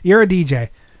station. You're a DJ.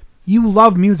 You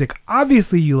love music.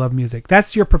 Obviously, you love music.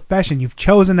 That's your profession. You've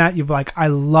chosen that. I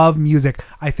love music.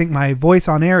 I think my voice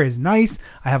on air is nice.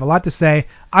 I have a lot to say.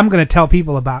 I'm going to tell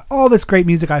people about all this great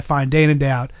music I find day in and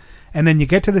day out. And then you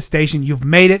get to the station. You've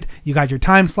made it. You got your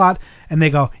time slot. And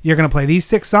they go, you're going to play these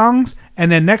 6 songs.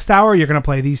 And then next hour, you're going to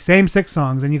play these same 6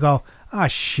 songs. And you go, ah,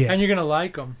 shit. And you're going to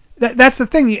like them. That's the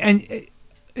thing. And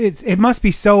it must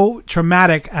be so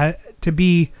traumatic to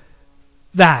be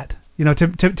that.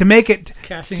 To make it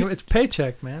cashing its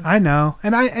paycheck, man. I know,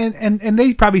 and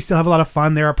they probably still have a lot of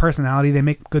fun. They're a personality. They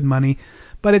make good money,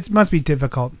 but it must be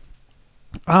difficult.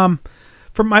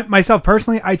 For myself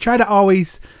personally, I try to,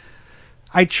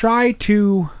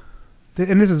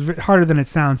 and this is harder than it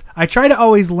sounds. I try to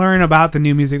always learn about the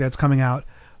new music that's coming out,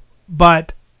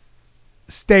 but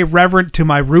stay reverent to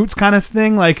my roots, kind of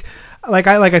thing. Like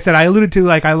I said, I alluded to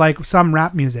I like some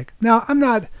rap music. Now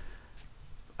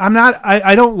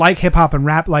I don't like hip hop and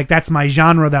rap, like that's my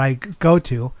genre that I go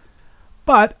to.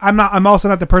 But I'm also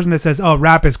not the person that says, "Oh,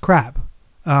 rap is crap."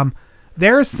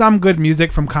 There's some good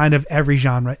music from kind of every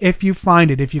genre. If you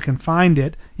can find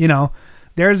it,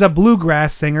 there's a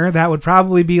bluegrass singer that would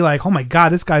probably be like, "Oh my God,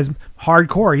 this guy's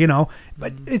hardcore,"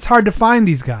 But it's hard to find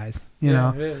these guys,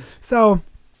 It is. So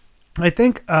I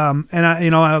think, and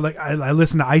I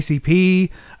listen to ICP,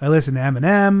 I listen to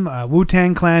Eminem,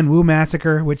 Wu-Tang Clan, Wu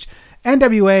Massacre, which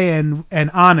NWA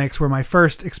and Onyx were my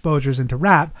first exposures into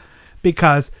rap,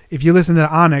 because if you listen to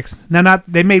Onyx,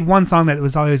 they made one song that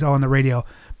was always on the radio,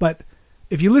 but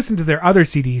if you listen to their other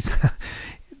CDs,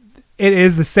 it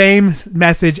is the same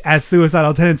message as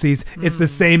Suicidal Tendencies. It's the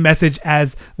same message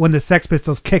as when the Sex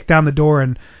Pistols kicked down the door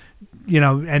and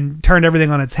turned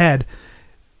everything on its head.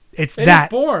 It's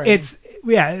boring.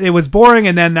 It was boring,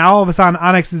 and then now all of a sudden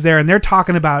Onyx is there, and they're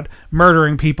talking about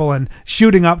murdering people and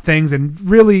shooting up things, and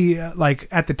really,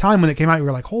 at the time when it came out, you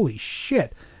were like, holy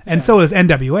shit. And so is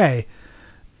NWA.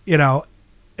 It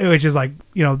was just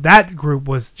that group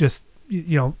was just,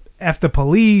 F the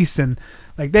police, and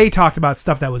they talked about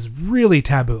stuff that was really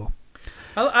taboo.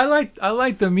 I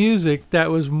like the music that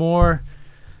was more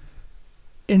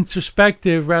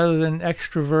introspective rather than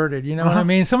extroverted. You know what I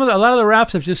mean? A lot of the rap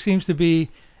stuff just seems to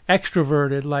be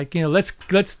extroverted, like, you know, let's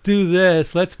do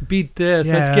this, let's beat this,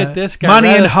 let's get this guy. Money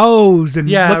and hoes, and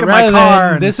look at my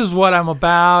car. This is what I'm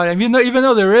about. And even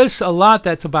though there is a lot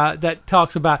that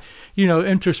talks about, you know,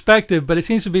 introspective, but it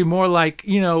seems to be more like,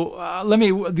 you know,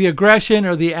 the aggression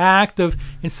or the act of,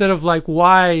 instead of like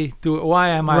why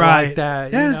am I like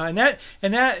that? Yeah. You know,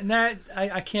 and that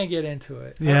I can't get into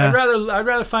it. Yeah. I'd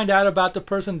rather find out about the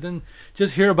person than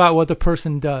just hear about what the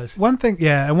person does. One thing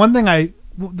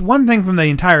from the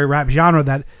entire rap genre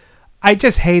that I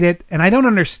just hate it, and I don't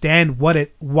understand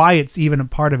why it's even a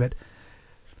part of it.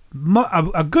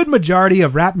 A good majority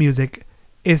of rap music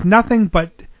is nothing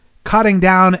but cutting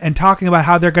down and talking about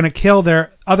how they're going to kill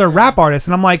their other rap artists,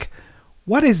 and I'm like,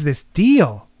 what is this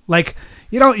deal? Like,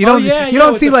 you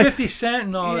don't see like 50 Cent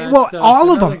and all that. Well, stuff,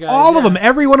 all of them,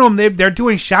 every one of them, they're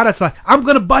doing shout-outs like, I'm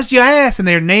gonna bust your ass, and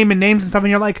they're naming names and stuff, and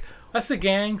you're like, that's the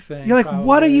gang thing. You're like, probably.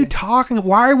 What are you talking?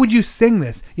 Why would you sing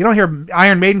this? You don't hear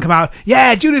Iron Maiden come out,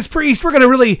 yeah, Judas Priest, we're gonna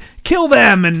really kill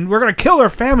them, and we're gonna kill their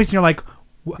families, and you're like,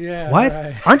 what?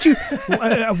 Right. Aren't you?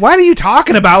 What are you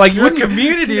talking about? Like, your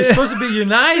community is supposed to be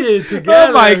united together.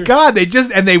 Oh my God!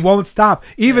 They won't stop.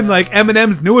 Even like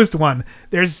Eminem's newest one,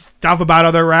 there's stuff about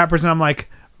other rappers, and I'm like,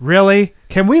 really?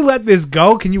 Can we let this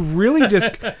go? Can you really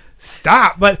just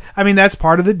stop? But I mean, that's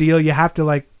part of the deal. You have to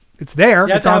it's there.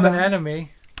 You have it's to have on an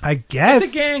enemy. I guess.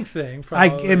 It's a gang thing,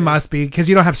 probably. It must be, because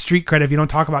you don't have street cred if you don't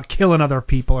talk about killing other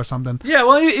people or something. Yeah,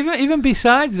 well, even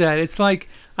besides that, it's like,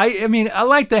 I mean, I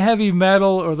like the heavy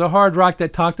metal or the hard rock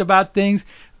that talked about things,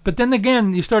 but then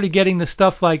again, you started getting the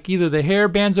stuff like either the hair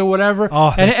bands or whatever,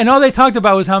 and all they talked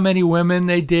about was how many women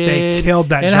they did. They killed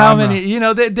that and genre. How many, you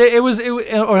know,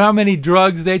 or how many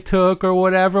drugs they took or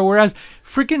whatever, whereas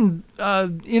freaking,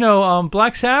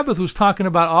 Black Sabbath was talking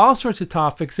about all sorts of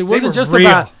topics. It wasn't just real.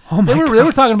 about. Oh my they God.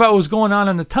 were talking about what was going on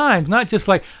in the times, not just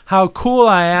like how cool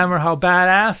I am or how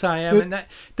badass I am. And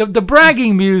the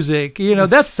bragging music, you know,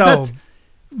 that's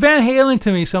Van Halen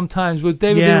to me sometimes with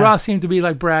David Lee Roth seemed to be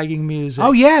like bragging music.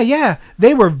 Oh yeah.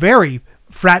 They were very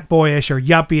frat boyish or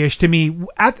yuppie-ish to me.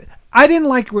 I didn't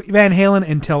like Van Halen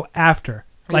until after,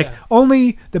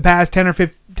 only the past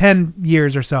 10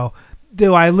 years or so.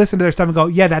 Do I listen to their stuff and go,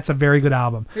 yeah, that's a very good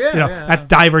album. Yeah, that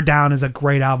Diver Down is a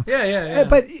great album. Yeah.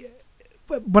 But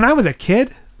when I was a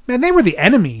kid, man, they were the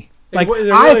enemy. Like, they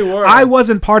really were. I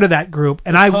wasn't part of that group,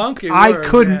 and I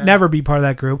couldn't never be part of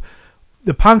that group.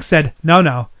 The punk said,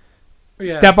 no,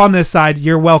 step on this side,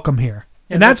 you're welcome here.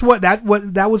 And that's what that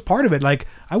was part of it. Like,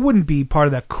 I wouldn't be part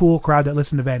of that cool crowd that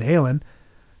listened to Van Halen.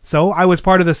 So I was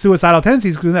part of the Suicidal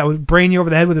Tendencies group that would brain you over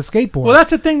the head with a skateboard. Well, that's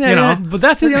the thing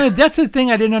that's the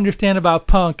thing I didn't understand about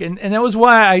punk, and that was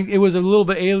why it was a little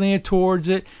bit alien towards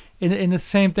it. In the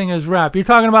same thing as rap. You're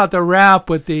talking about the rap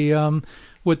with the I'm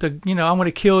going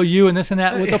to kill you and this and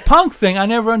that. With the punk thing, I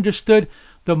never understood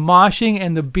the moshing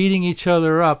and the beating each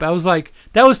other up. I was like,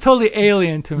 that was totally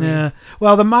alien to me. Yeah.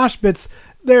 Well, the mosh bits,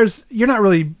 there was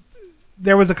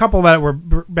a couple that were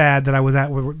bad that I was at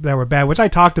that were bad, which I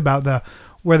talked about,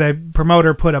 where the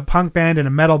promoter put a punk band and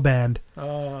a metal band,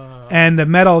 and the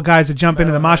metal guys would jump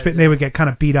into the mosh pit and they would get kind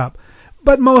of beat up.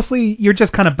 But mostly, you're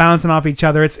just kind of bouncing off each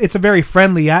other. It's a very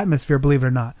friendly atmosphere, believe it or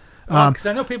not. Because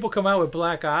I know people come out with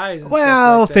black eyes. And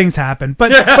well, stuff like things happen,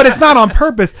 but it's not on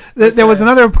purpose. There was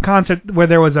another concert where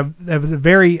there was a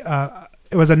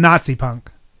Nazi punk.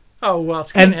 Oh well,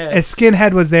 Skinhead. And a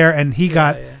Skinhead was there, and he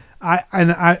got. Yeah.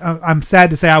 I'm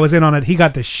sad to say I was in on it. He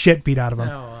got the shit beat out of him.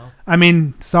 Oh well. I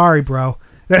mean, sorry, bro.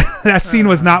 That scene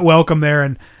was not welcome there,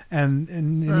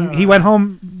 and he went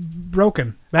home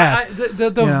broken, bad.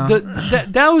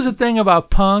 That was the thing about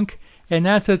punk, and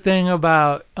that's the thing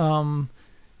about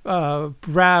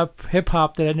rap, hip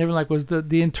hop that I never liked, was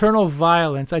the internal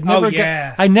violence. I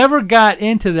never got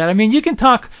into that. I mean, you can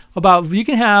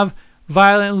have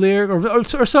violent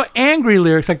lyrics or so angry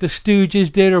lyrics like the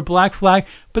Stooges did or Black Flag,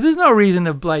 but there's no reason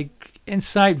to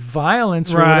incite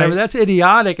violence or whatever. That's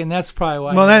idiotic, and that's probably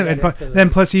why. Well, then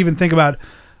plus you even think about,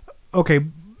 okay,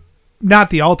 not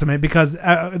the ultimate, because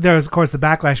there's of course the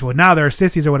backlash. Well, now there are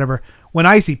sissies or whatever. When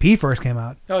ICP first came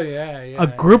out,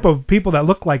 a group of people that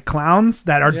look like clowns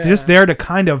that are just there to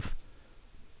kind of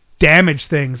damage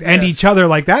things and each other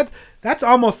like that. That's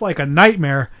almost like a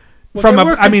nightmare. Well,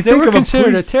 they were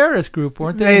considered a terrorist group,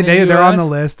 weren't they? They're on the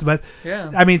list, but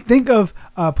I mean, think of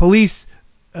police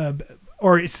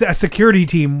or a security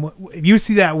team. If you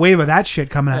see that wave of that shit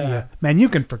coming at you, man, you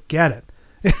can forget it.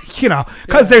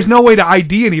 Because there's no way to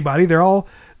ID anybody. They're all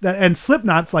and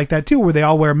Slipknot's like that too, where they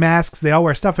all wear masks, they all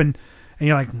wear stuff, and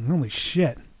you're like, holy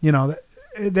shit,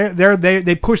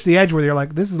 they push the edge where you're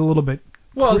like, this is a little bit.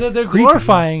 Well, they're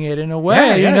glorifying it in a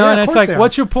way, and it's like,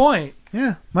 what's your point?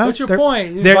 Yeah. Well, what's your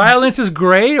point? Violence is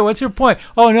great, or what's your point?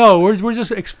 Oh no, we're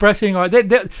just expressing our.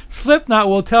 Slipknot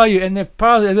will tell you, and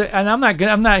I'm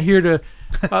not here to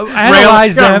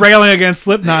analyze them. Railing against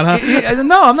Slipknot, huh?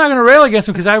 No, I'm not going to rail against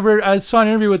him because I saw an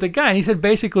interview with a guy, and he said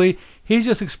basically he's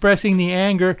just expressing the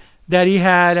anger that he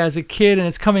had as a kid, and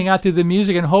it's coming out through the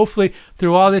music, and hopefully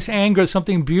through all this anger,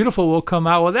 something beautiful will come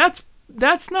out. Well,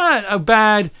 that's not a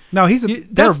bad. No,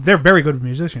 they're very good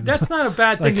musicians. That's not a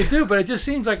bad thing to do, but it just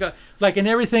seems like in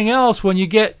everything else, when you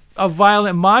get a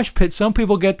violent mosh pit, some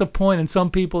people get the point and some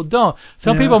people don't.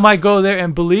 Some people might go there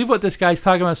and believe what this guy's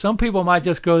talking about. Some people might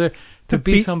just go there to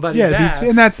beat somebody's ass.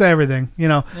 And that's everything,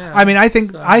 Yeah. I mean, I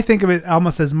think of it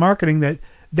almost as marketing, that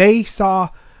they saw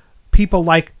people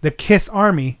like the Kiss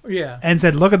Army and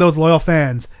said, look at those loyal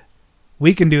fans.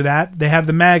 We can do that. They have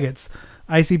the maggots.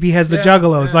 ICP has the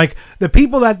Juggalos. Yeah. Like, the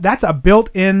people that's a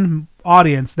built-in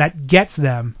audience that gets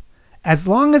them. As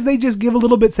long as they just give a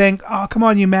little bit saying, oh, come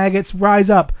on, you maggots, rise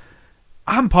up.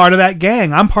 I'm part of that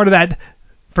gang. I'm part of that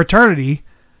fraternity.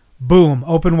 Boom,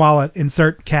 open wallet,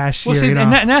 insert cash here. Well, see,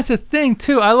 and that's the thing,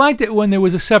 too. I liked it when there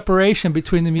was a separation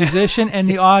between the musician and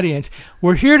the audience.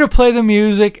 We're here to play the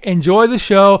music, enjoy the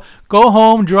show, go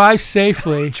home, drive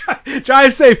safely.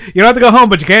 Drive safe. You don't have to go home,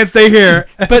 but you can't stay here.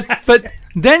 but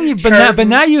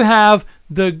now you have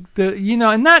the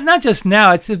and not just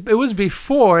now. It was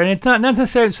before, and it's not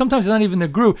necessarily. Sometimes it's not even the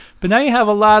group. But now you have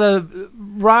a lot of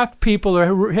rock people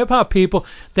or hip hop people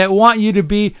that want you to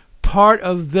be part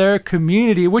of their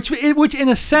community, which in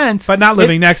a sense, but not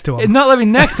living next to them. Not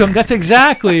living next to them. That's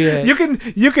exactly it.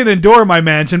 You can endure my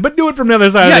mansion, but do it from the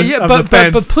other side of the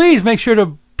fence. But please make sure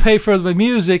to pay for the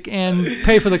music and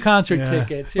pay for the concert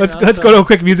tickets. Let's go to a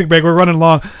quick music break. We're running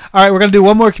long. All right, we're gonna do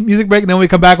one more music break, and then when we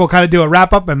come back, we'll kind of do a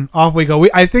wrap up, and off we go.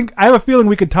 I have a feeling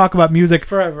we could talk about music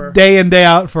forever, day in, day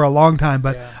out, for a long time.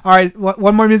 But all right,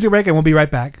 one more music break, and we'll be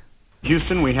right back.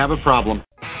 Houston, we have a problem.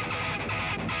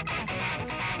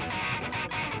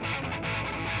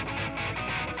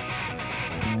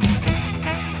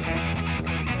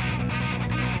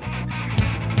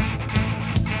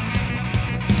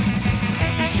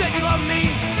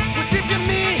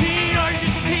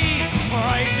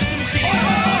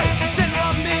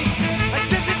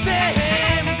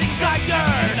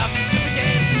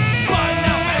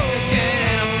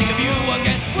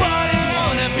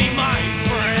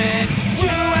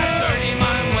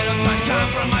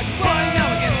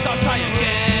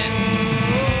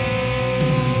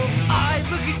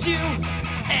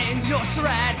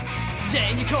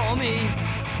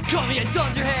 Call me a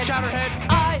dunderhead, chowderhead.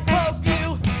 I hope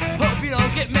you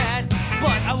don't get mad,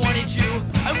 but I wanted you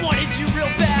real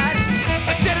bad.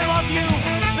 I said I love you,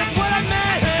 that's what I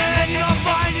meant. And I'll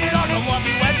find it hard to love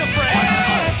you as a friend.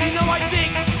 I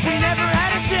think we never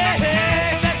had a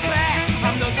day. That's bad,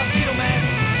 I'm no Tuxedo man.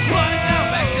 But now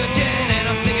back again, and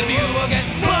I'm thinking of you again.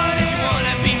 But if you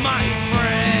wanna be my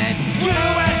friend, you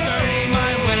had dirty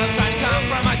mind when I'm trying to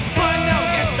compromise. But no,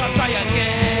 guess I'll try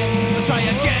again.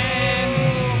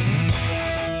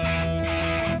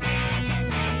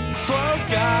 Slow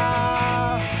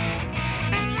guy.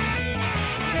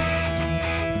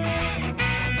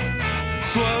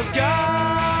 Slow guy.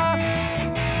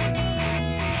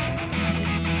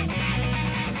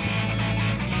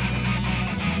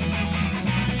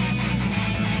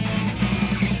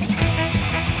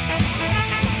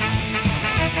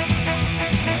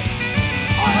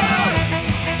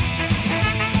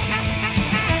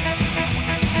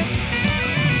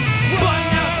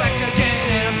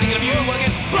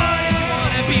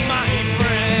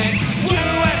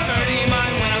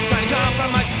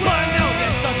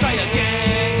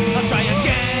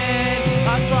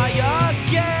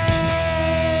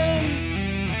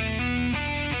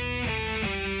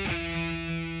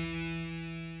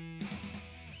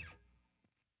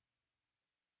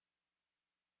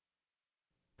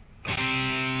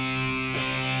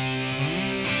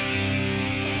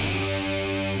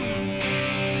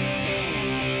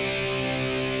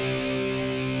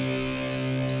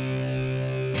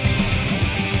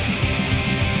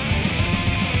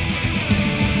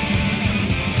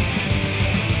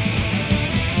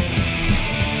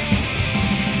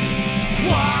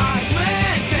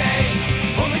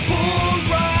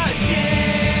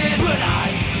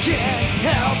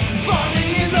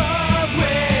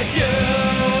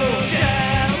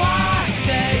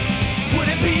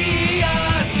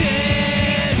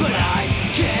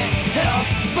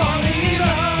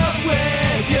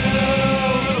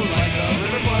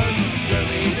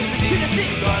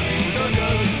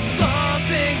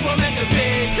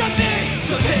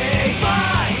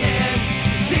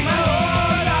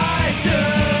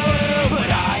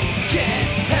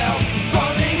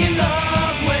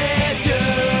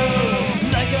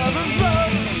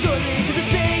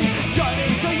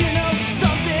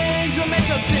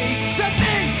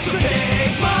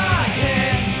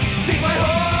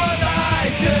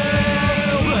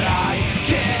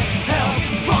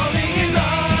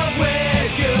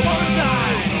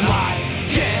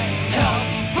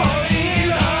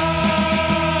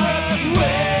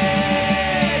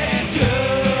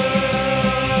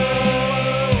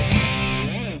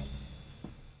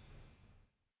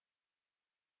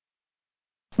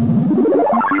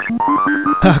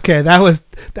 Okay, that was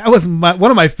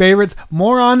one of my favorites.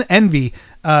 Moron Envy.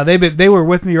 They were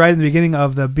with me right in the beginning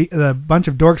of the Bunch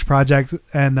of Dorks project,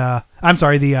 and I'm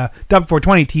sorry, the Dub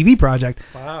 420 TV project.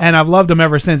 Wow. And I've loved them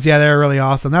ever since. Yeah, they were really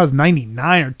awesome. That was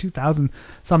 99 or 2000,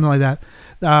 something like that.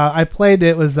 I played,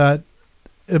 it was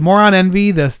Moron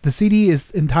Envy. The CD is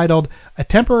entitled A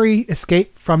Temporary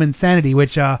Escape from Insanity,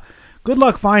 which good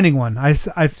luck finding one.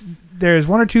 There's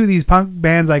one or two of these punk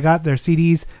bands I got their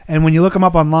CDs, and when you look them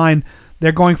up online,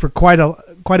 they're going for quite a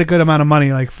good amount of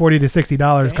money, like $40 to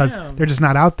 $60, because they're just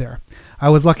not out there. I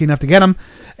was lucky enough to get them,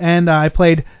 and I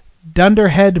played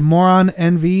Dunderhead Moron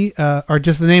Envy, or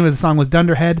just the name of the song was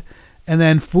Dunderhead, and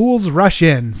then Fools Rush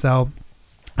In. So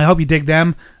I hope you dig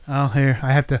them. Oh, here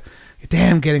I have to.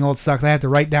 Damn, getting old sucks. I have to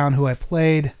write down who I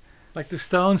played. Like the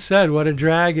Stones said, what a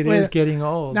drag it is getting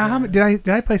old. Now, did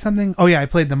I play something? Oh yeah, I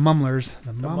played the Mumblers.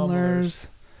 The Mumblers.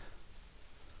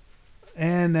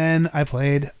 And then I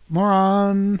played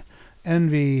Moron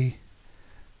Envy.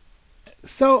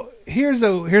 So here's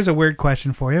a weird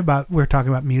question for you we're talking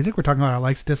about music. We're talking about our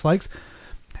likes, dislikes.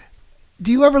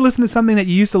 Do you ever listen to something that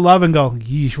you used to love and go,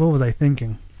 yeesh, what was I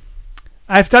thinking?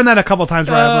 I've done that a couple times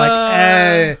where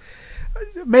I'm like,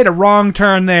 made a wrong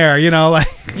turn there, like.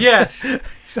 Yes.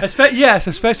 Yes,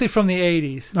 especially from the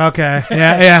 80s. Okay,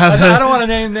 yeah. I don't want to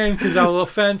name names because I will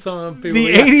offend some people.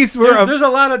 The 80s were...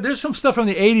 There's some stuff from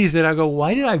the 80s that I go,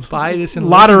 why did I buy this? A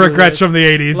lot of regrets from the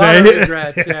 80s. A lot of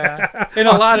regrets, yeah. In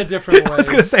a lot of different ways. I was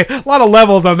going to say, a lot of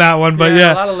levels on that one, but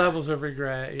yeah. A lot of levels of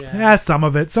regret, yeah. Yeah, some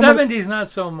of it. 70s,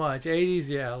 not so much. 80s,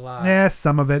 yeah, a lot. Yeah,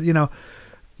 some of it,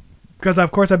 Because,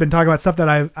 of course, I've been talking about stuff that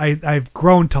I've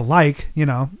grown to like,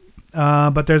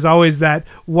 but there's always that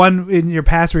one in your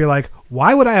past where you're like,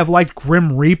 why would I have liked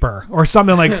Grim Reaper or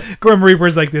something like Grim Reaper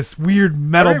is like this weird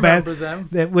metal band with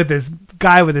this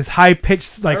guy with his high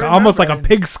pitched almost like a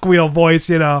pig squeal voice,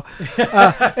 and you're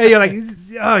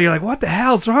like, what the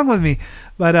hell's wrong with me?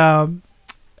 But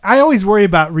I always worry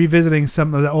about revisiting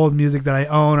some of the old music that I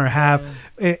own or have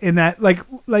in that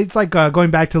it's like going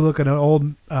back to look at an old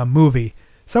movie.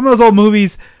 Some of those old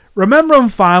movies, remember them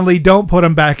fondly. Don't put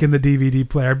them back in the DVD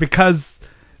player because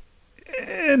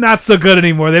not so good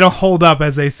anymore. They don't hold up,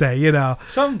 as they say.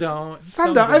 Some don't.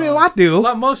 Some don't. I mean, a lot do.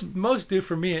 Most do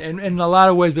for me, in a lot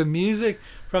of ways. But music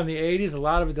from the 80s, a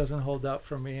lot of it doesn't hold up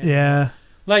for me anymore. Yeah.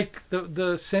 Like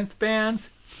the synth bands.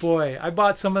 Boy, I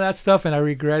bought some of that stuff and I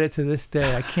regret it to this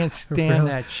day. I can't stand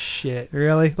that shit.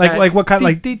 Really? Like what kind?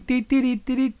 Like. See, I kind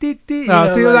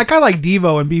of like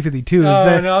Devo and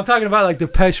B-52s. No, I'm talking about like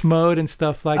Depeche Mode and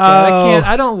stuff like that.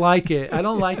 I don't like it. I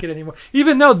don't like it anymore.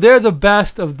 Even though they're the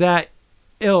best of that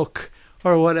ilk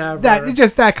or whatever.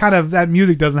 That kind of that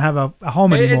music doesn't have a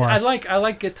home anymore. I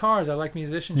like guitars. I like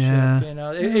musicianship.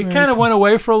 It kind of went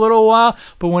away for a little while,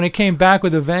 but when it came back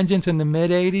with a vengeance in the mid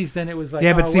 '80s, then it was like,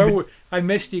 I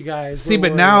missed you guys. See,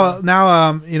 but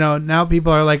now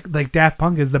people are like Daft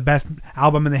Punk is the best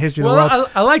album in the history of the world.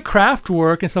 I like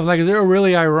Kraftwerk and stuff like that. They're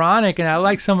really ironic, and I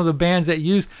like some of the bands that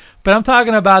use. But I'm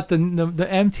talking about the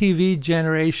MTV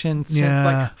generation,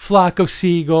 like Flock of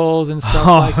Seagulls and stuff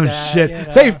like that. Oh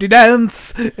shit! Safety Dance.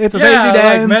 It's a safety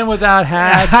dance. Like Men Without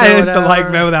Hats. I used to like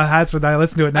Men Without Hats, but I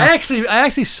listen to it now. I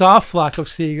actually saw Flock of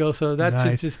Seagulls, so that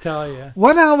should just tell you.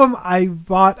 One album I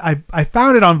bought, I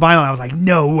found it on vinyl. And I was like,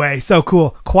 no way, so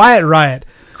cool. Quiet Riot.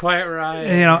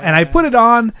 And I put it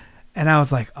on, and I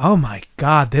was like, oh my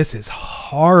god, this is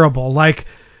horrible. Like,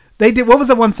 they did. What was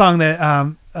the one song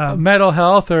that? Metal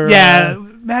Health or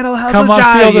Metal Health. Come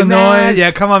on, feel the noise.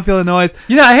 Yeah, come on, feel the noise.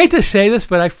 I hate to say this,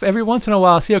 but every once in a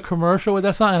while I see a commercial with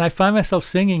that song, and I find myself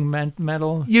singing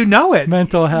metal. You know it.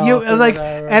 Mental Health.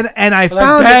 And I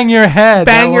found Bang Your Head.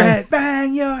 Bang Your Head.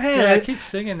 Bang Your Head. Yeah, I keep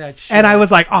singing that shit. And I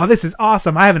was like, oh, this is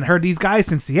awesome. I haven't heard these guys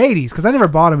since the 80s because I never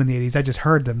bought them in the 80s. I just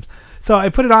heard them. So I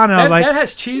put it on, and I was like, that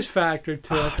has cheese factor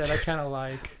to it that I kind of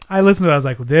like. I listened to it. I was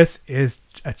like, well, this is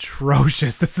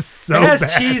atrocious. This is so bad. It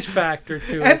has cheese factor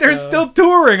to it. And they're still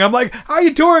touring. I'm like, how are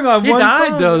you touring on one song? He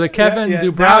died, though. Kevin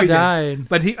Dubrow died.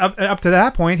 But he up to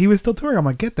that point, he was still touring. I'm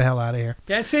like, get the hell out of here.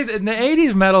 Yeah, see, in the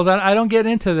 80s metals, I don't get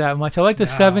into that much. I like the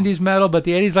 70s metal, but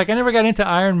the 80s, I never got into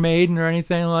Iron Maiden or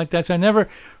anything like that, so I never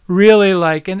really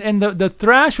and the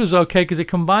thrash was okay because it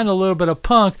combined a little bit of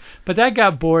punk, but that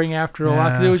got boring after a while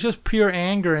because it was just pure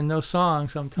anger in those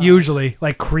songs sometimes. Usually,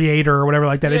 like Creator or whatever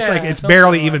like that. It's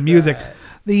barely even music.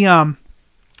 Now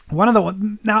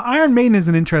Iron Maiden is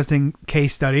an interesting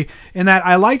case study in that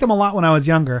I liked them a lot when I was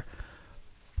younger.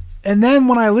 And then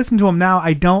when I listen to them now,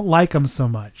 I don't like them so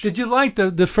much. Did you like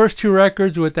the first two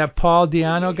records with that Paul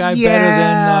Di'Anno guy better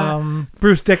than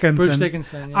Bruce Dickinson? Bruce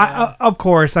Dickinson, yeah. Of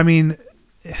course. I mean,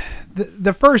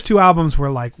 the first two albums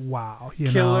were like, wow,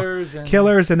 Killers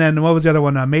and then what was the other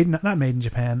one? Not Made in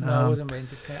Japan. No, it wasn't Made in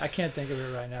Japan. I can't think of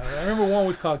it right now. I remember one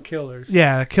was called Killers.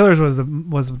 Yeah, Killers was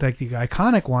like the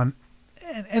iconic one.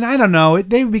 And I don't know,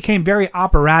 they became very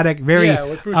operatic, very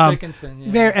with Bruce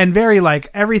Dickinson, very like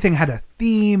everything had a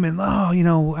theme, and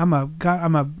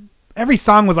every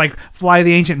song was like Fly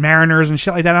the Ancient Mariners and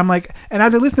shit like that. I'm like, and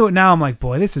as I listen to it now, I'm like,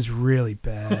 boy, this is really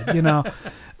bad,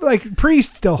 Like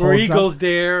Priest still holds up. Or Eagles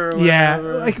Dare or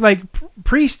whatever. Yeah, like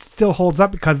Priest still holds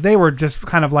up because they were just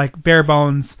kind of like bare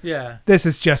bones. Yeah. This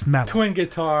is just metal. Twin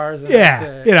guitars.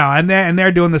 And and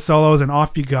they're doing the solos and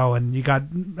off you go, and you got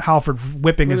Halford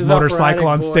whipping his motorcycle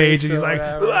on stage, and he's like,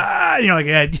 and you're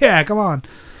like, yeah, come on.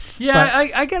 Yeah,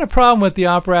 I got a problem with the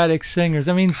operatic singers.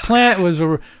 I mean, Plant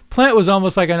was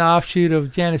almost like an offshoot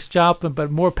of Janis Joplin, but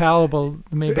more palatable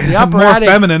to me. But the operatic,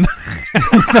 more feminine.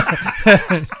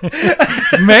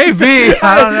 Maybe.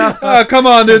 I don't know. Oh, come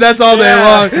on, dude. That's all day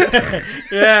long.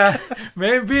 Yeah,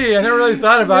 maybe. I never really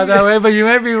thought about it that way, but you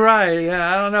may be right.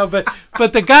 Yeah, I don't know. But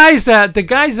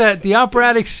the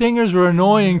operatic singers were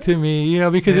annoying to me,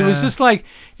 because it was just like,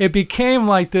 it became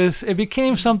like this. It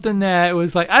became something that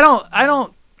was like, I don't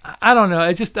know.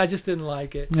 I just didn't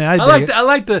like it. Yeah, I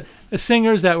liked the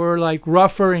singers that were like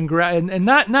rougher and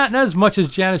not as much as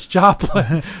Janis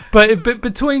Joplin, but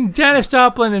between Janis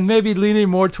Joplin and maybe leaning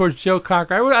more towards Joe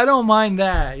Cocker, I don't mind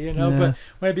that, But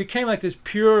when it became like this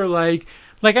pure like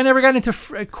I never got into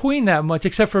Queen that much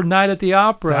except for Night at the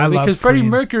Opera, because Freddie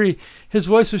Mercury, his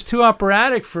voice was too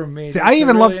operatic for me. See, I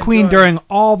even loved Queen during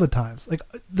all the times, like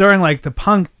during like the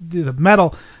punk, the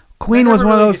metal. Queen was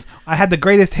one of those. I had the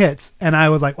greatest hits, and I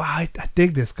was like, "Wow, I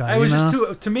dig this guy." It was just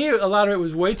too. To me, a lot of it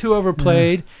was way too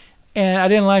overplayed, and I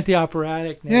didn't like the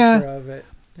operatic nature of it.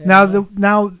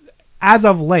 Now, as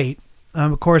of late,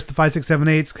 of course, the 5, 6, 7,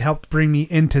 8s helped bring me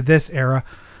into this era.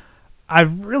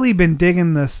 I've really been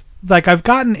digging this. Like, I've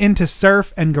gotten into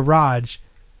surf and garage,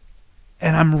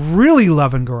 and I'm really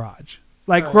loving garage.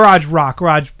 Like garage rock,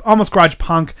 almost garage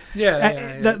punk.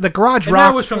 Yeah. The garage and rock.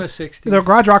 That was from the 60s. The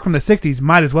garage rock from the 60s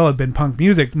might as well have been punk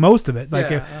music, most of it.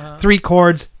 Like 3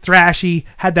 chords, thrashy,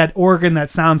 had that organ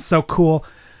that sounds so cool.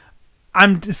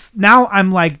 I'm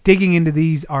like digging into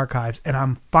these archives, and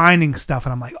I'm finding stuff,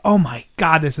 and I'm like, oh my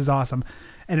god, this is awesome.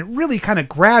 And it really kind of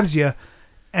grabs you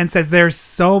and says there's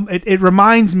so. It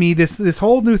reminds me this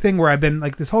whole new thing where I've been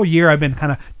like this whole year I've been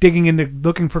kind of digging into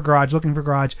looking for garage.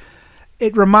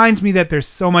 It reminds me that there's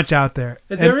so much out there.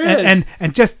 There is.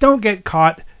 And just don't get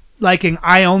caught liking,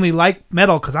 I only like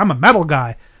metal because I'm a metal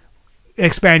guy.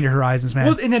 Expand your horizons, man.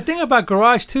 Well, and the thing about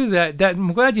garage, too, that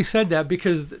I'm glad you said that,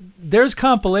 because there's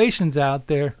compilations out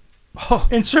there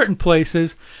in certain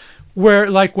places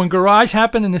where, like, when garage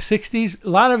happened in the 60s, a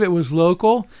lot of it was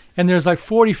local, and there's like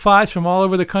 45s from all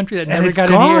over the country that never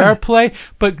got any airplay.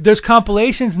 But there's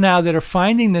compilations now that are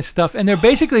finding this stuff, and they're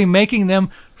basically making them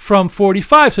from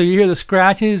 45, so you hear the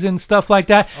scratches and stuff like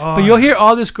that, but you'll hear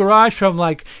all this garage from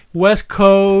like West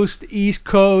Coast, East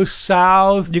Coast,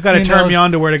 South. You got to turn me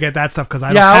on to where to get that stuff, because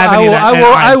I don't have any of that.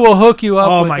 I will hook you up.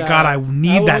 Oh with my that. god, I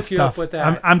need that hook you stuff. Up with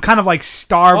that. I'm kind of like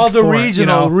starved. All the for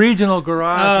regional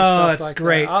garage. Oh, and stuff that's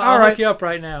great. That. I'll hook you up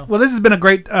right now. Well, this has been a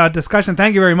great discussion.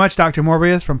 Thank you very much, Dr.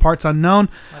 Morbius from Parts Unknown.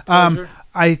 My pleasure.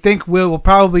 I think we'll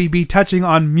probably be touching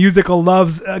on musical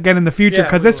loves again in the future,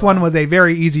 because this one was a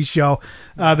very easy show.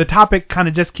 The topic kind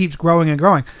of just keeps growing and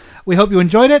growing. We hope you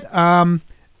enjoyed it.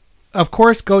 Of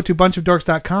course, go to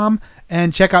bunchofdorks.com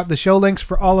and check out the show links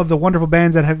for all of the wonderful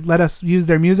bands that have let us use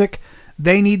their music.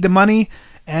 They need the money,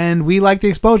 and we like the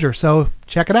exposure, so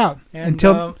check it out. And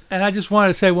I just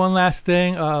wanted to say one last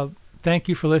thing. Thank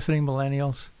you for listening,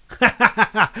 millennials.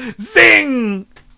 Zing!